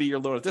a 30-year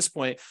loan at this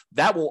point,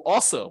 that will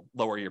also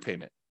lower your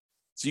payment.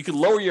 So you can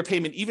lower your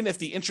payment even if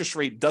the interest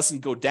rate doesn't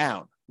go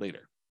down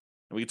later.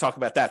 And we can talk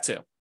about that too.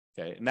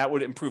 Okay. And that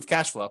would improve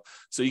cash flow.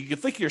 So you can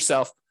think to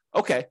yourself,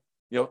 okay,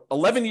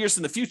 11 years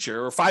in the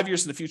future, or 5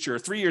 years in the future, or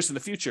 3 years in the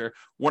future,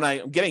 when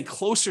I'm getting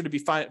closer to be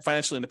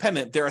financially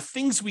independent, there are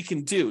things we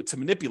can do to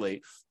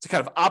manipulate, to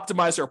kind of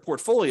optimize our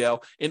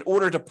portfolio in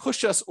order to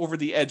push us over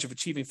the edge of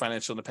achieving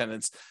financial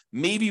independence.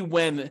 Maybe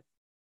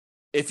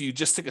if you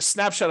just took a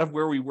snapshot of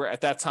where we were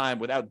at that time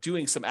without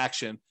doing some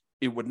action,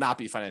 it would not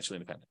be financially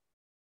independent.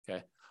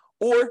 Okay.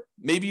 Or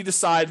maybe you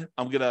decide,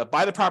 I'm going to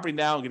buy the property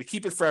now, I'm going to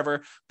keep it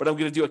forever, but I'm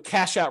going to do a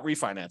cash out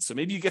refinance. So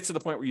maybe you get to the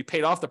point where you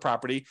paid off the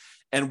property,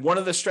 and one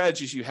of the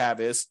strategies you have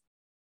is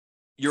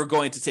you're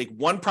going to take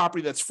one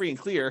property that's free and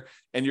clear,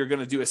 and you're going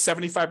to do a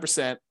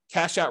 75%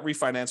 cash out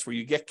refinance where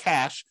you get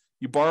cash,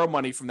 you borrow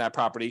money from that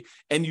property,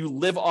 and you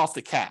live off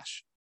the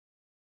cash.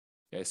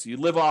 Okay, so you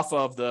live off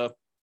of the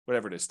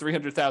whatever it is,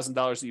 $300,000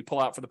 that you pull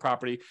out for the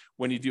property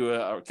when you do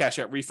a cash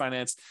out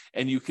refinance,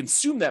 and you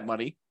consume that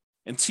money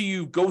until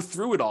you go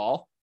through it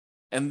all,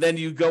 and then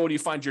you go and you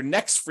find your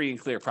next free and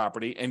clear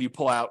property, and you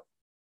pull out,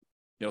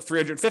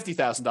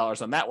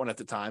 $350,000 on that one at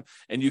the time,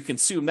 and you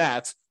consume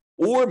that.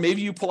 Or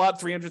maybe you pull out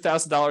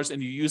 $300,000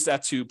 and you use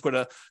that to put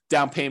a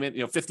down payment,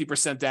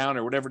 50% down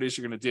or whatever it is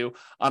you're going to do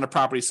on a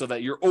property so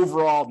that your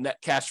overall net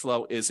cash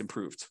flow is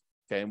improved.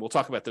 Okay. And we'll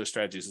talk about those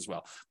strategies as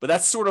well. But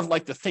that's sort of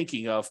like the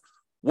thinking of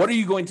what are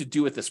you going to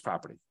do with this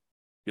property?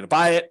 You're going to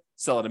buy it,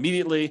 sell it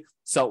immediately,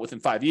 sell it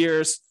within 5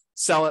 years,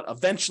 sell it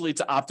eventually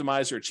to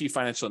optimize or achieve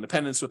financial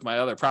independence with my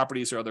other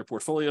properties or other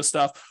portfolio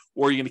stuff,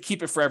 or you're going to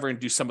keep it forever and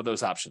do some of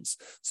those options.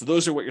 So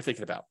those are what you're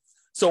thinking about.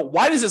 So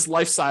why does this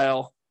life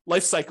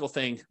cycle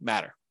thing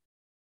matter?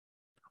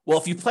 Well,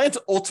 if you plan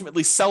to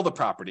ultimately sell the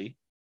property,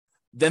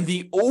 then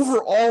the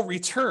overall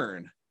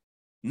return,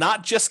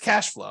 not just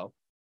cash flow,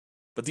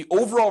 but the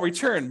overall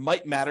return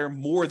might matter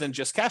more than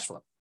just cash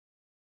flow.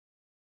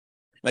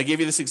 And I gave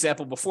you this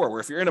example before, where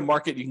if you're in a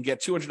market, you can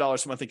get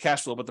 $200 a month in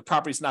cash flow, but the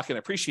property's not going to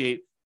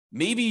appreciate.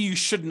 Maybe you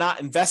should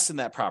not invest in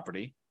that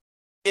property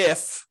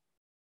if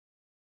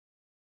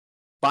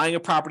buying a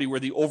property where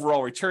the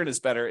overall return is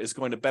better is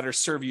going to better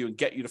serve you and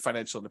get you to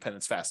financial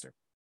independence faster.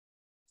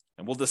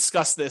 And we'll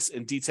discuss this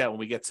in detail when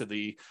we get to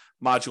the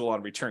module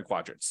on return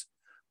quadrants.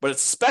 But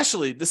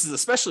this is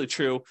especially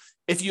true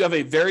if you have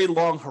a very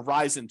long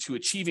horizon to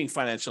achieving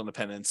financial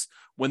independence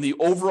when the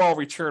overall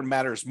return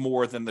matters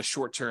more than the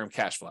short-term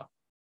cash flow.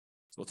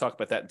 So we'll talk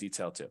about that in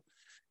detail too.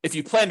 If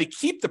you plan to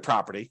keep the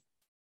property,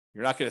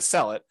 you're not going to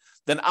sell it,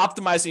 then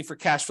optimizing for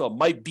cash flow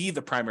might be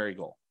the primary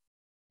goal.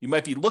 You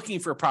might be looking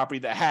for a property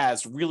that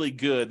has really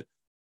good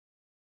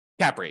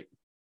cap rate,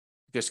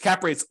 because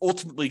cap rate's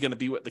ultimately going to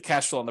be what the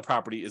cash flow on the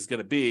property is going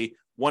to be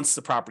once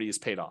the property is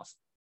paid off.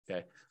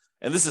 Okay.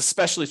 And this is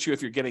especially true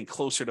if you're getting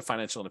closer to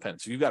financial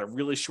independence. If you've got a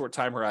really short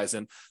time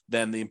horizon,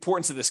 then the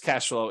importance of this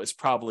cash flow is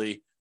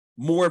probably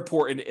more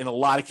important in a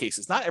lot of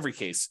cases, not every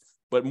case,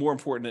 but more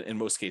important in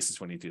most cases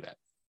when you do that.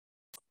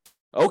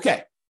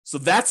 Okay. So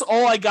that's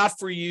all I got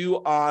for you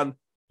on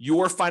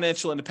your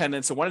financial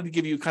independence. I wanted to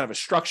give you kind of a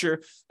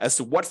structure as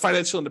to what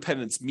financial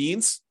independence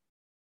means,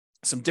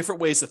 some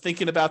different ways of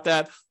thinking about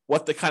that,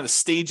 what the kind of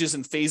stages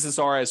and phases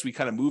are as we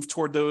kind of move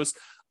toward those,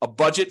 a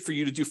budget for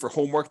you to do for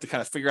homework to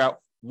kind of figure out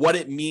what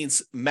it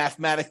means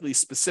mathematically,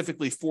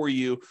 specifically for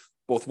you,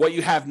 both what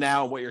you have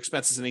now and what your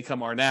expenses and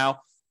income are now,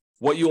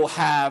 what you will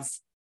have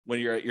when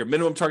you're at your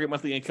minimum target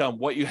monthly income,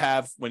 what you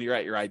have when you're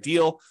at your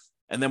ideal.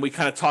 And then we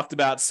kind of talked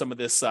about some of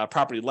this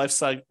property life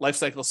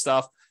cycle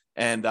stuff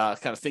and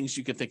kind of things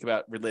you can think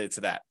about related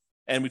to that.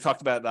 And we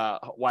talked about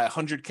why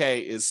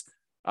 100K is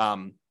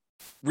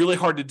really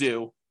hard to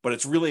do, but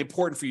it's really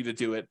important for you to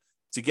do it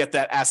to get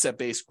that asset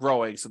base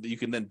growing so that you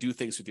can then do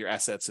things with your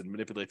assets and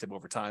manipulate them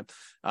over time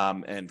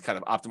and kind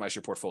of optimize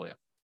your portfolio.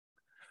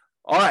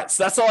 All right,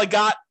 so that's all I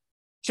got.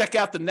 Check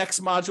out the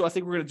next module. I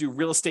think we're going to do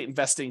real estate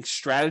investing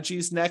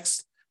strategies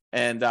next.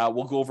 And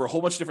we'll go over a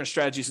whole bunch of different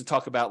strategies and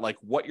talk about like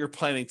what you're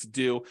planning to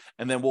do.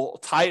 And then we'll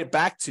tie it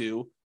back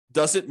to,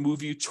 does it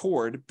move you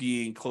toward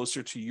being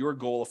closer to your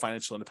goal of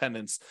financial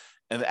independence?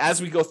 And as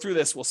we go through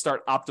this, we'll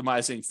start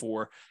optimizing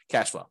for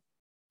cash flow.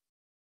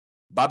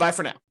 Bye-bye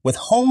for now. With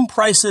home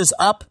prices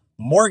up,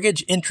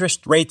 mortgage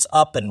interest rates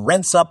up, and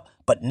rents up,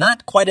 but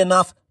not quite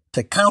enough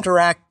to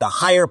counteract the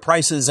higher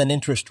prices and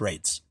interest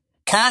rates,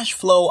 cash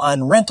flow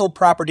on rental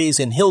properties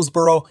in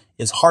Hillsborough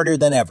is harder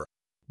than ever.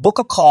 Book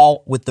a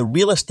call with the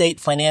Real Estate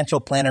Financial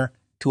Planner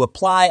to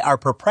apply our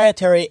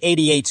proprietary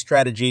 88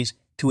 strategies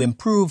to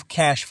improve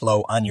cash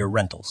flow on your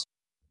rentals.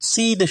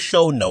 See the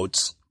show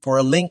notes for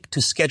a link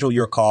to schedule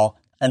your call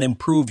and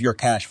improve your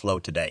cash flow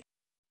today.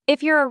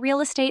 If you're a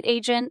real estate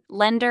agent,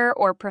 lender,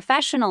 or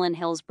professional in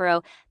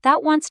Hillsborough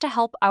that wants to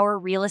help our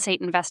real estate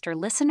investor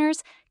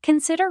listeners,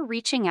 consider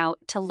reaching out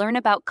to learn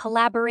about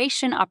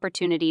collaboration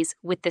opportunities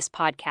with this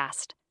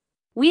podcast.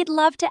 We'd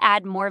love to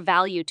add more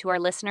value to our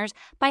listeners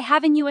by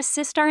having you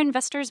assist our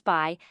investors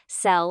buy,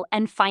 sell,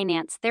 and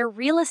finance their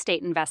real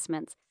estate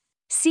investments.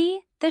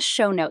 See the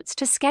show notes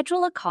to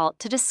schedule a call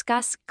to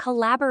discuss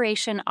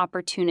collaboration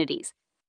opportunities.